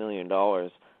 $6 million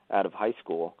out of high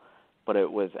school, but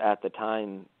it was at the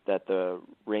time that the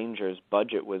Rangers'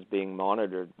 budget was being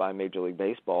monitored by Major League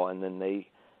Baseball, and then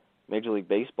Major League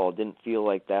Baseball didn't feel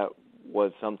like that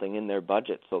was something in their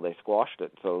budget, so they squashed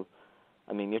it. So,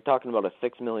 I mean, you're talking about a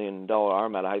 $6 million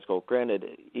arm out of high school. Granted,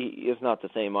 he is not the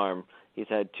same arm. He's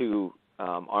had two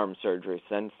arm surgeries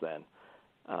since then.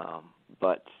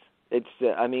 But it's,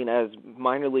 I mean, as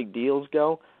minor league deals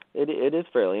go, it is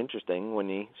fairly interesting when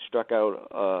he struck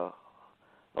out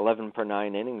 11 per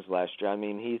 9 innings last year. I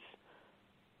mean,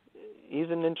 he's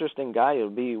an interesting guy. It'll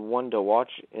be one to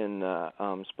watch in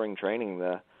spring training,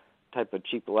 the type of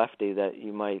cheap lefty that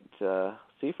you might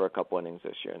see for a couple innings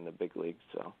this year in the big leagues.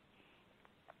 So,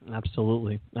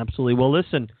 absolutely. Well,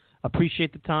 listen,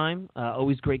 appreciate the time.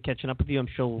 Always great catching up with you. I'm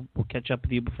sure we'll catch up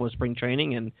with you before spring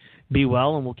training, and be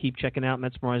well, and we'll keep checking out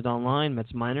Metsmerized Online,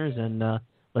 Mets Miners, and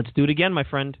let's do it again, my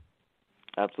friend.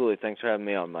 Absolutely. Thanks for having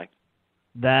me on, Mike.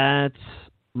 That's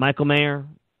Michael Mayer.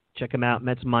 Check him out,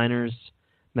 Mets Miners,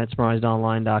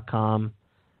 MetsmerizedOnline.com.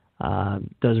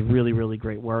 Does really, really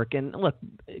great work. And look,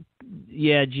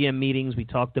 yeah, GM meetings, we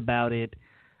talked about it.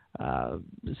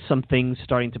 Some things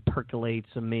starting to percolate,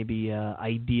 some maybe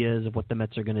ideas of what the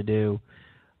Mets are going to do.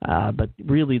 But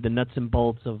really the nuts and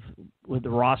bolts of where the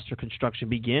roster construction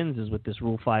begins is with this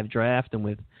Rule 5 draft and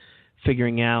with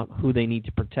figuring out who they need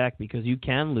to protect, because you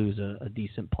can lose a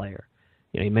decent player.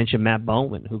 You mentioned Matt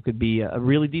Bowman, who could be a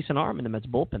really decent arm in the Mets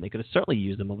bullpen. They could have certainly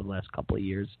used him over the last couple of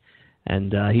years.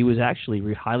 And he was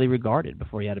actually highly regarded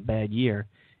before he had a bad year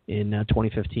in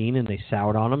 2015, and they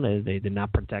soured on him. They did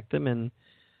not protect him, and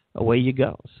away you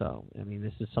go. So,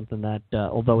 this is something that,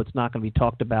 although it's not going to be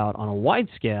talked about on a wide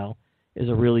scale, is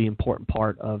a really important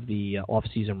part of the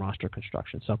off-season roster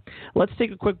construction. So let's take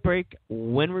a quick break.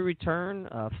 When we return,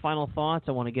 final thoughts.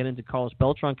 I want to get into Carlos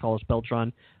Beltran. Carlos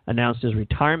Beltran announced his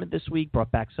retirement this week,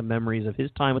 brought back some memories of his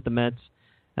time with the Mets,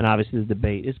 and obviously the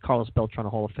debate, is Carlos Beltran a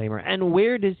Hall of Famer, and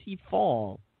where does he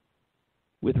fall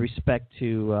with respect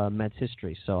to Mets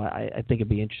history? So I think it'd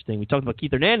be interesting. We talked about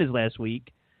Keith Hernandez last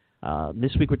week.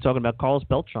 This week we're talking about Carlos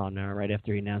Beltran right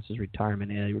after he announced his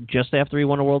retirement, just after he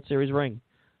won a World Series ring.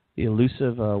 The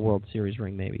elusive World Series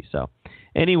ring, maybe. So,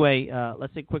 anyway,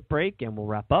 let's take a quick break, and we'll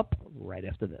wrap up right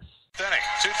after this. 2-2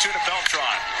 to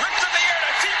Beltran. Ripped in the air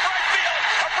to deep right field.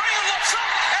 Abreu looks up,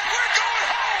 and we're going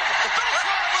home.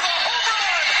 Beltran with a home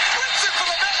run. Wins it for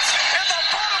the Mets in the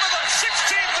bottom of the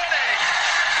 16th inning.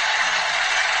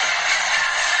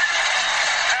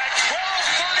 At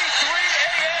 12:33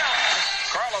 a.m.,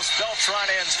 Carlos Beltran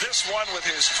ends this one with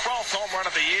his 12th home run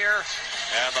of the year,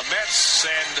 and the Mets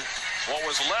send what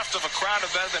was left of a crowd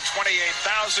of better than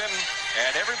 28,000,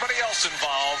 and everybody else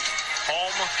involved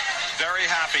home very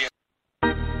happy.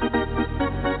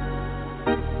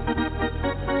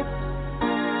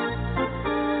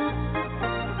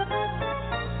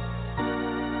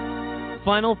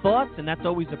 Final thoughts, and that's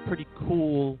always a pretty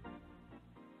cool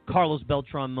Carlos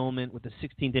Beltran moment with the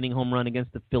 16th inning home run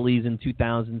against the Phillies in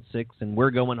 2006, and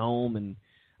we're going home, and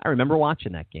I remember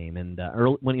watching that game, and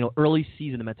early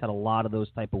season, the Mets had a lot of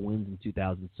those type of wins in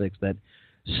 2006 that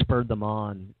spurred them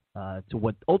on to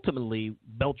what ultimately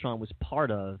Beltran was part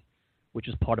of, which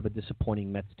was part of a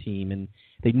disappointing Mets team, and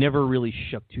they never really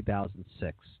shook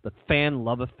 2006. The fan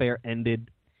love affair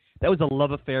ended. That was a love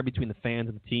affair between the fans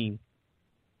and the team.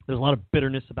 There was a lot of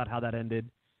bitterness about how that ended,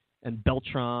 and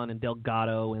Beltran and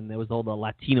Delgado, and there was all the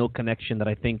Latino connection that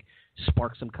I think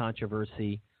sparked some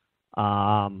controversy.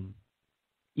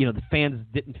 The fans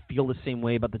didn't feel the same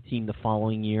way about the team the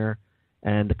following year,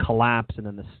 and the collapse, and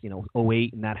then this,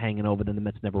 08 and that hanging over, then the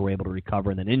Mets never were able to recover,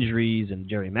 and then injuries and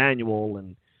Jerry Manuel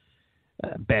and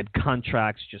bad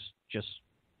contracts just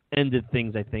ended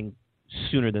things, I think,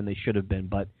 sooner than they should have been.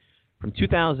 But from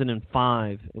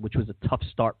 2005, which was a tough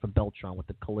start for Beltran with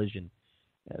the collision,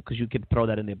 because you could throw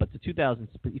that in there, but if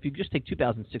you just take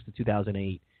 2006 to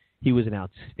 2008, he was an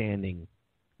outstanding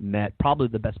Met, probably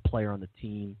the best player on the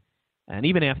team. And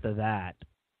even after that,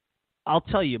 I'll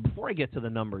tell you, before I get to the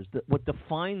numbers, what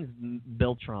defines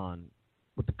Beltran,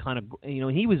 with the kind of,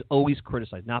 he was always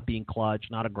criticized, not being clutch,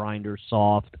 not a grinder,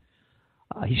 soft.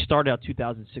 He started out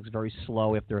 2006 very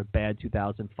slow after a bad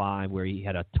 2005 where he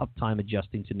had a tough time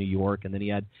adjusting to New York, and then he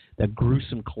had that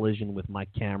gruesome collision with Mike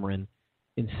Cameron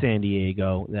in San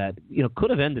Diego that,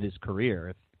 could have ended his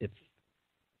career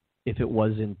if it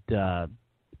wasn't, if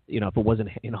he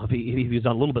was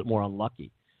a little bit more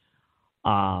unlucky.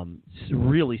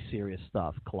 Really serious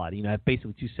stuff, colliding. I have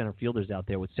basically two center fielders out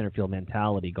there with center field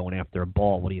mentality going after a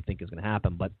ball. What do you think is going to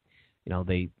happen? But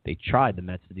they tried, the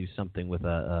Mets, to do something with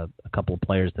a couple of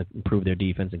players to improve their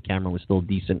defense, and Cameron was still a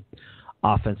decent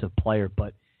offensive player.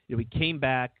 But we came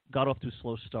back, got off to a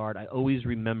slow start. I always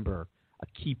remember a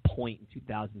key point in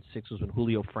 2006 was when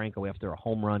Julio Franco, after a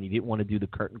home run, he didn't want to do the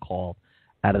curtain call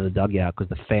out of the dugout because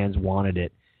the fans wanted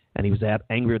it. And he was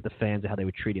angry at the fans at how they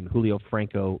would treat him. Julio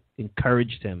Franco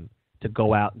encouraged him to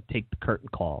go out and take the curtain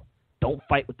call. Don't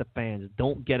fight with the fans.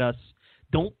 Don't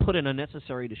put an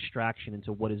unnecessary distraction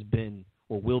into what has been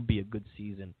or will be a good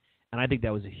season. And I think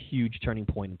that was a huge turning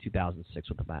point in 2006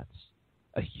 with the Mets.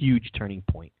 A huge turning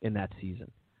point in that season.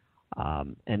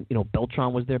 And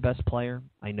Beltran was their best player.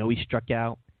 I know he struck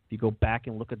out. If you go back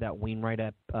and look at that Wainwright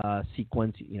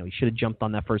sequence, he should have jumped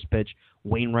on that first pitch.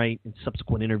 Wainwright, in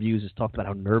subsequent interviews, has talked about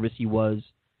how nervous he was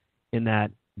in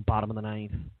that bottom of the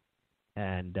ninth,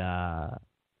 and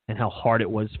how hard it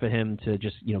was for him to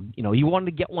just, he wanted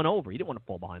to get one over. He didn't want to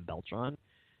fall behind Beltran,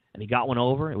 and he got one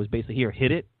over. It was basically, here,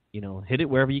 hit it, hit it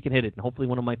wherever you can hit it, and hopefully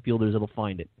one of my fielders will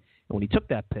find it. And when he took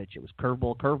that pitch, it was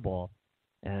curveball,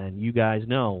 and you guys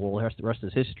know, well, the rest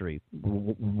is history.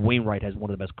 Wainwright has one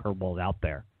of the best curveballs out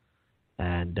there.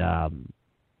 And,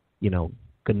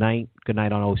 good night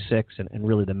on 06, and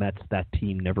really the Mets, that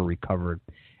team never recovered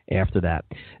after that.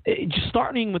 Just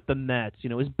starting with the Mets,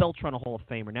 is Beltran a Hall of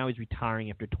Famer? Now he's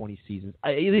retiring after 20 seasons.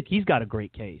 I think he's got a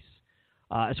great case.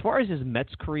 As far as his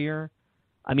Mets career,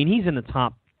 he's in the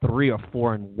top 3 or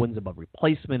 4 in wins above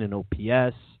replacement and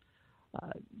OPS.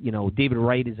 David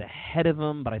Wright is ahead of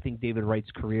him, but I think David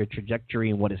Wright's career trajectory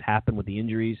and what has happened with the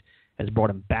injuries has brought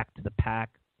him back to the pack.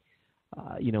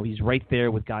 He's right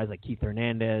there with guys like Keith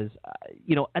Hernandez.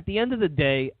 At the end of the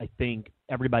day, I think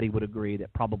everybody would agree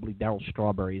that probably Darryl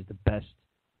Strawberry is the best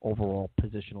overall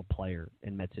positional player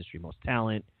in Mets history, most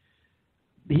talent.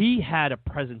 He had a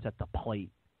presence at the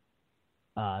plate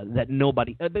that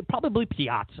nobody, probably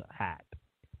Piazza had.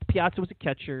 Piazza was a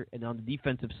catcher, and on the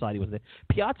defensive side, he was there.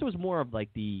 Piazza was more of like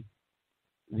the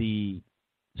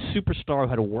superstar who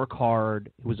had to work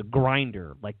hard. He was a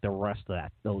grinder like the rest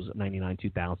of those 99,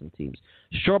 2000 teams.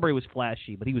 Strawberry was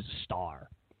flashy, but he was a star.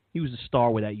 He was a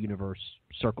star where that universe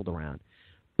circled around.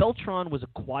 Beltran was a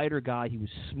quieter guy. He was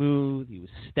smooth. He was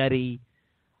steady.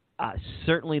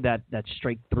 Certainly that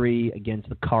strike three against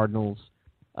the Cardinals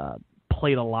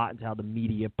played a lot into how the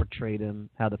media portrayed him,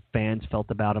 how the fans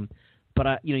felt about him.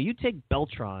 But, you take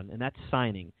Beltran and that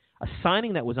signing, a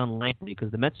signing that was unlikely because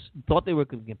the Mets thought they were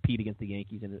going to compete against the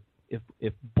Yankees. And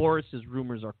if Boris's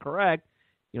rumors are correct,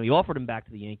 he offered him back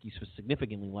to the Yankees for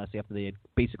significantly less after they had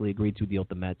basically agreed to a deal with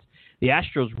the Mets. The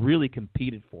Astros really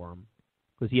competed for him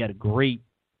because he had a great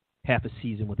half a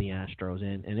season with the Astros,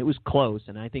 and it was close.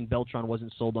 And I think Beltran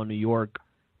wasn't sold on New York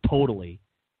totally.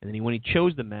 And then when he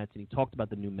chose the Mets and he talked about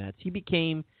the new Mets, he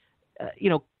became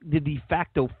the de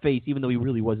facto face, even though he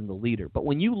really wasn't the leader. But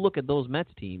when you look at those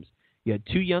Mets teams, you had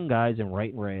two young guys in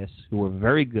Wright and Reyes who were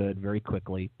very good very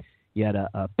quickly. You had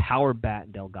a power bat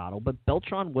in Delgado, but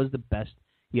Beltran was the best.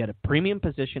 He had a premium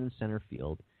position in center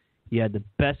field. He had the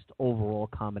best overall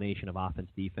combination of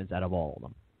offense-defense out of all of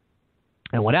them.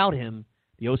 And without him,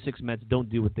 the 06 Mets don't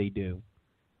do what they do.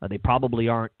 They probably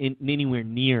aren't anywhere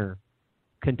near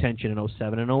contention in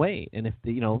 07 and 08. And if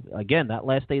again, that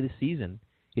last day of the season,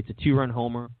 it's a 2-run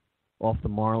homer off the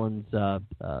Marlins,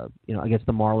 against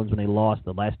the Marlins when they lost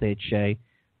the last day at Shea. It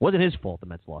wasn't his fault the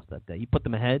Mets lost that day. He put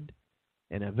them ahead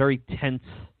in a very tense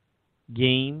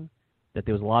game that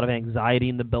there was a lot of anxiety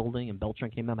in the building, and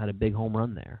Beltran came out and had a big home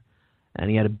run there. And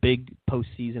he had a big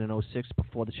postseason in 06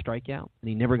 before the strikeout, and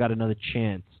he never got another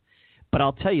chance. But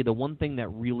I'll tell you, the one thing that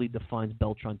really defines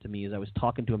Beltran to me is I was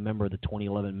talking to a member of the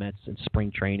 2011 Mets in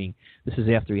spring training. This is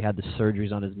after he had the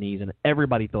surgeries on his knees, and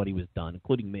everybody thought he was done,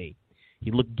 including me.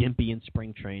 He looked gimpy in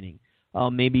spring training.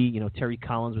 Maybe, Terry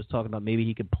Collins was talking about maybe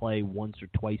he could play once or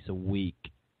twice a week,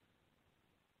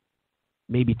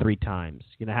 maybe 3 times.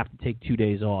 He's going to have to take 2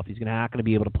 days off. He's not going to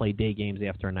be able to play day games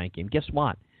after a night game. Guess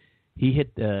what? He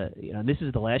hit this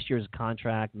is the last year's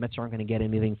contract. Mets aren't going to get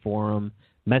anything for him.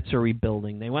 Mets are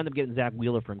rebuilding. They wound up getting Zach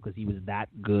Wheeler for him because he was that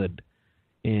good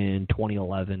in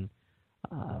 2011.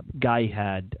 Guy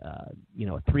had, a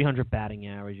 300 batting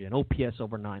average, an OPS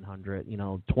over 900,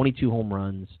 22 home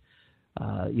runs,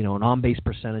 an on-base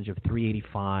percentage of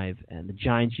 385, and the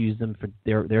Giants used them for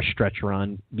their stretch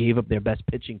run, gave up their best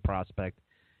pitching prospect,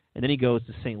 and then he goes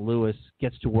to St. Louis,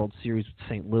 gets to World Series with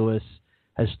St. Louis,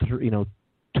 has 2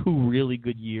 really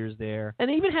good years there, and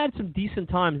even had some decent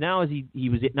times now as he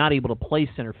was not able to play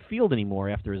center field anymore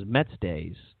after his Mets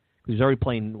days. He was already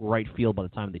playing right field by the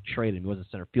time they traded him. He wasn't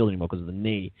center field anymore because of the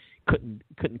knee.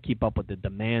 Couldn't keep up with the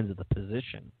demands of the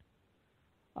position.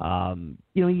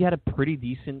 He had a pretty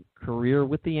decent career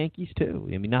with the Yankees too.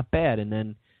 I mean, not bad. And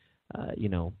then,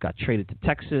 got traded to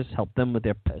Texas, helped them with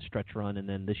their stretch run, and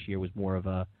then this year was more of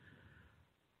a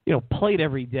played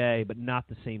every day, but not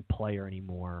the same player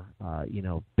anymore.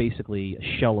 Basically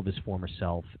a shell of his former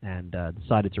self, and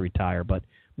decided to retire, but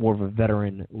more of a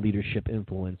veteran leadership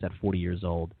influence at 40 years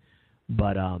old.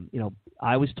 But,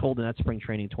 I was told in that spring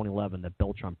training in 2011 that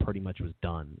Beltran pretty much was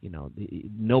done.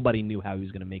 Nobody knew how he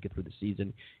was going to make it through the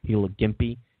season. He looked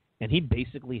gimpy, and he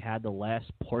basically had the last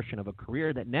portion of a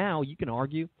career that now, you can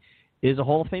argue, is a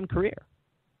Hall of Fame career.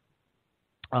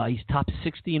 He's top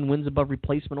 60 in wins above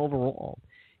replacement overall.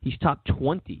 He's top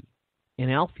 20 in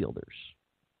outfielders.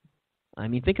 I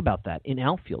mean, think about that. In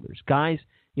outfielders, guys,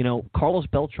 Carlos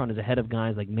Beltran is ahead of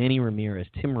guys like Manny Ramirez,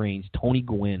 Tim Raines, Tony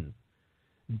Gwynn,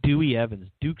 Dewey Evans,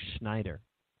 Duke Snider,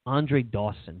 Andre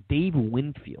Dawson, Dave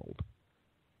Winfield.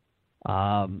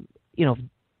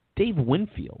 Dave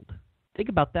Winfield. Think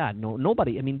about that.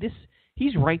 Nobody. I mean,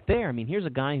 he's right there. I mean, here's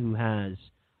a guy who has,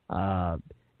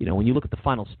 when you look at the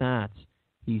final stats,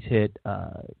 he's hit,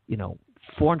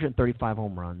 435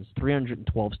 home runs,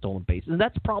 312 stolen bases. And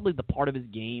that's probably the part of his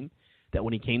game that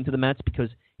when he came to the Mets, because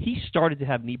he started to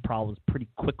have knee problems pretty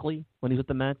quickly when he was with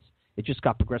the Mets. It just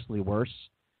got progressively worse.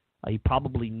 He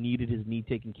probably needed his knee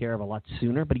taken care of a lot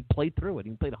sooner, but he played through it.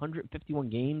 He played 151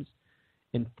 games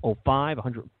in 05,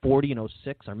 140 in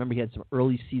 06. I remember he had some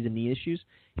early season knee issues.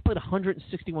 He played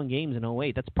 161 games in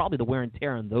 08. That's probably the wear and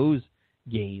tear on those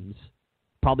games,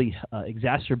 probably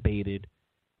exacerbated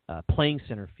playing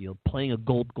center field, playing a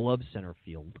Gold Glove center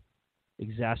field,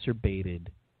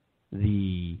 exacerbated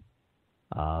the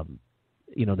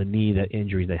the knee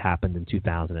injury that happened in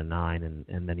 2009,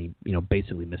 and then he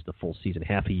basically missed the full season,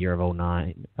 half a year of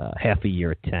 2009, half a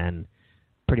year at 10,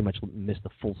 pretty much missed the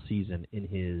full season in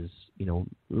his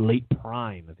late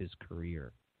prime of his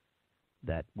career.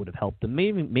 That would have helped him,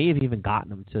 may have even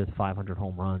gotten him to 500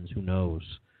 home runs. Who knows?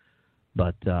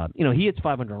 But he hits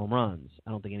 500 home runs.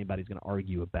 I don't think anybody's going to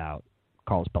argue about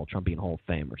Carlos Beltran being a Hall of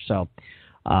Famer. So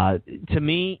to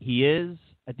me, he is.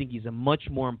 I think he's a much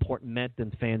more important Met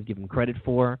than fans give him credit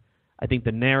for. I think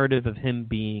the narrative of him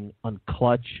being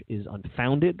unclutch is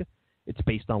unfounded. It's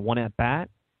based on one at-bat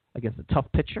against a tough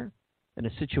pitcher in a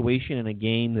situation in a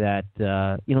game that,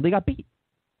 they got beat.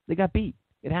 They got beat.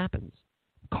 It happens.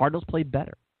 Cardinals played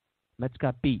better. Mets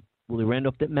got beat. Willie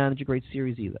Randolph didn't manage a great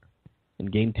series either.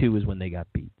 And Game 2 is when they got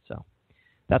beat. So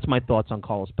that's my thoughts on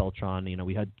Carlos Beltran.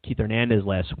 We had Keith Hernandez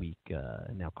last week,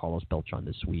 and now Carlos Beltran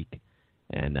this week.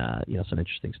 And, some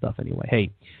interesting stuff anyway.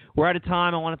 Hey, we're out of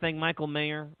time. I want to thank Michael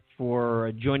Mayer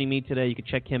for joining me today. You can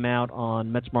check him out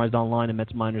on Metsminers Online and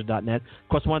MetsMiners.net. Of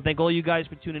course, I want to thank all you guys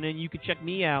for tuning in. You can check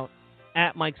me out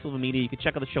at Mike Silva Media. You can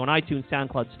check out the show on iTunes,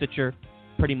 SoundCloud, Stitcher,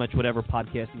 pretty much whatever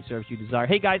podcasting service you desire.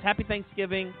 Hey, guys, happy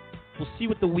Thanksgiving. We'll see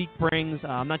what the week brings.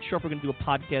 I'm not sure if we're going to do a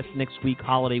podcast next week,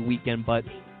 holiday weekend, but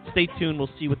stay tuned. We'll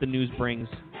see what the news brings.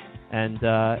 And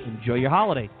enjoy your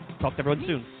holiday. Talk to everyone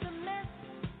soon.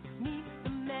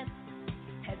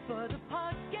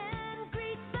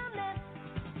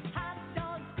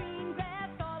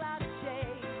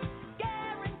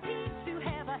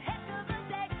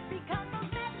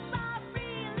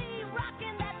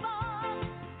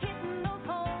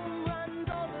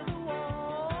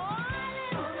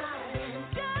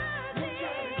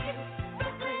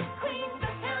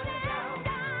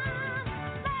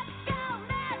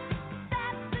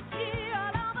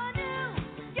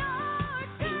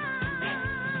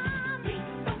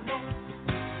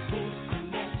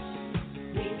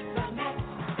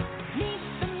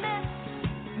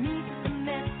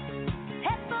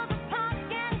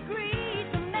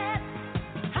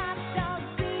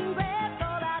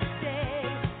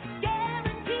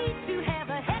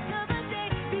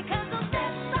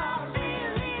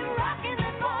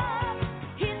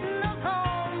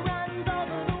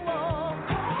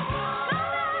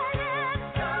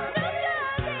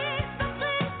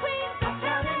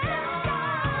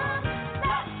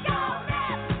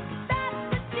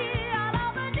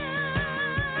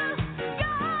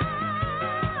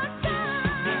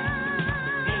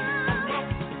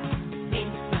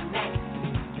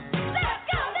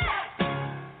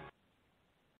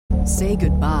 Say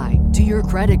goodbye to your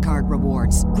credit card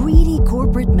rewards. Greedy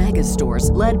corporate mega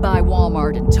stores, led by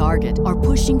Walmart and Target, are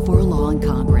pushing for a law in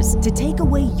Congress to take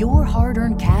away your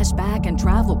hard-earned cash back and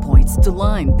travel points to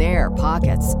line their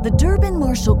pockets. The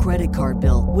Durbin-Marshall credit card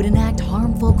bill would enact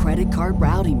harmful credit card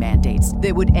routing mandates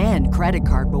that would end credit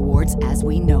card rewards as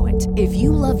we know it. If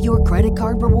you love your credit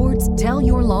card rewards, tell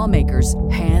your lawmakers,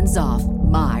 hands off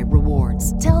my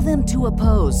rewards. Tell them to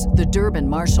oppose the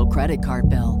Durbin-Marshall credit card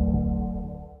bill.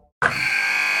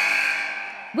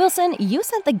 Wilson, you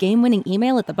sent the game-winning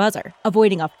email at the buzzer,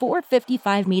 avoiding a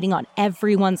 4:55 meeting on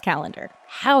everyone's calendar.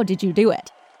 How did you do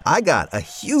it? I got a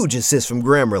huge assist from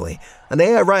Grammarly, an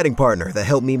AI writing partner that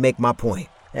helped me make my point.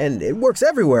 And it works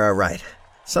everywhere I write.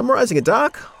 Summarizing a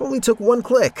doc only took one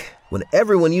click. When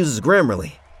everyone uses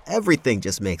Grammarly, everything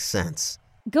just makes sense.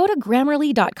 Go to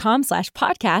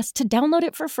Grammarly.com/podcast to download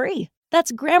it for free.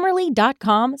 That's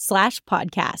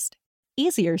Grammarly.com/podcast.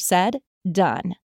 Easier said, done.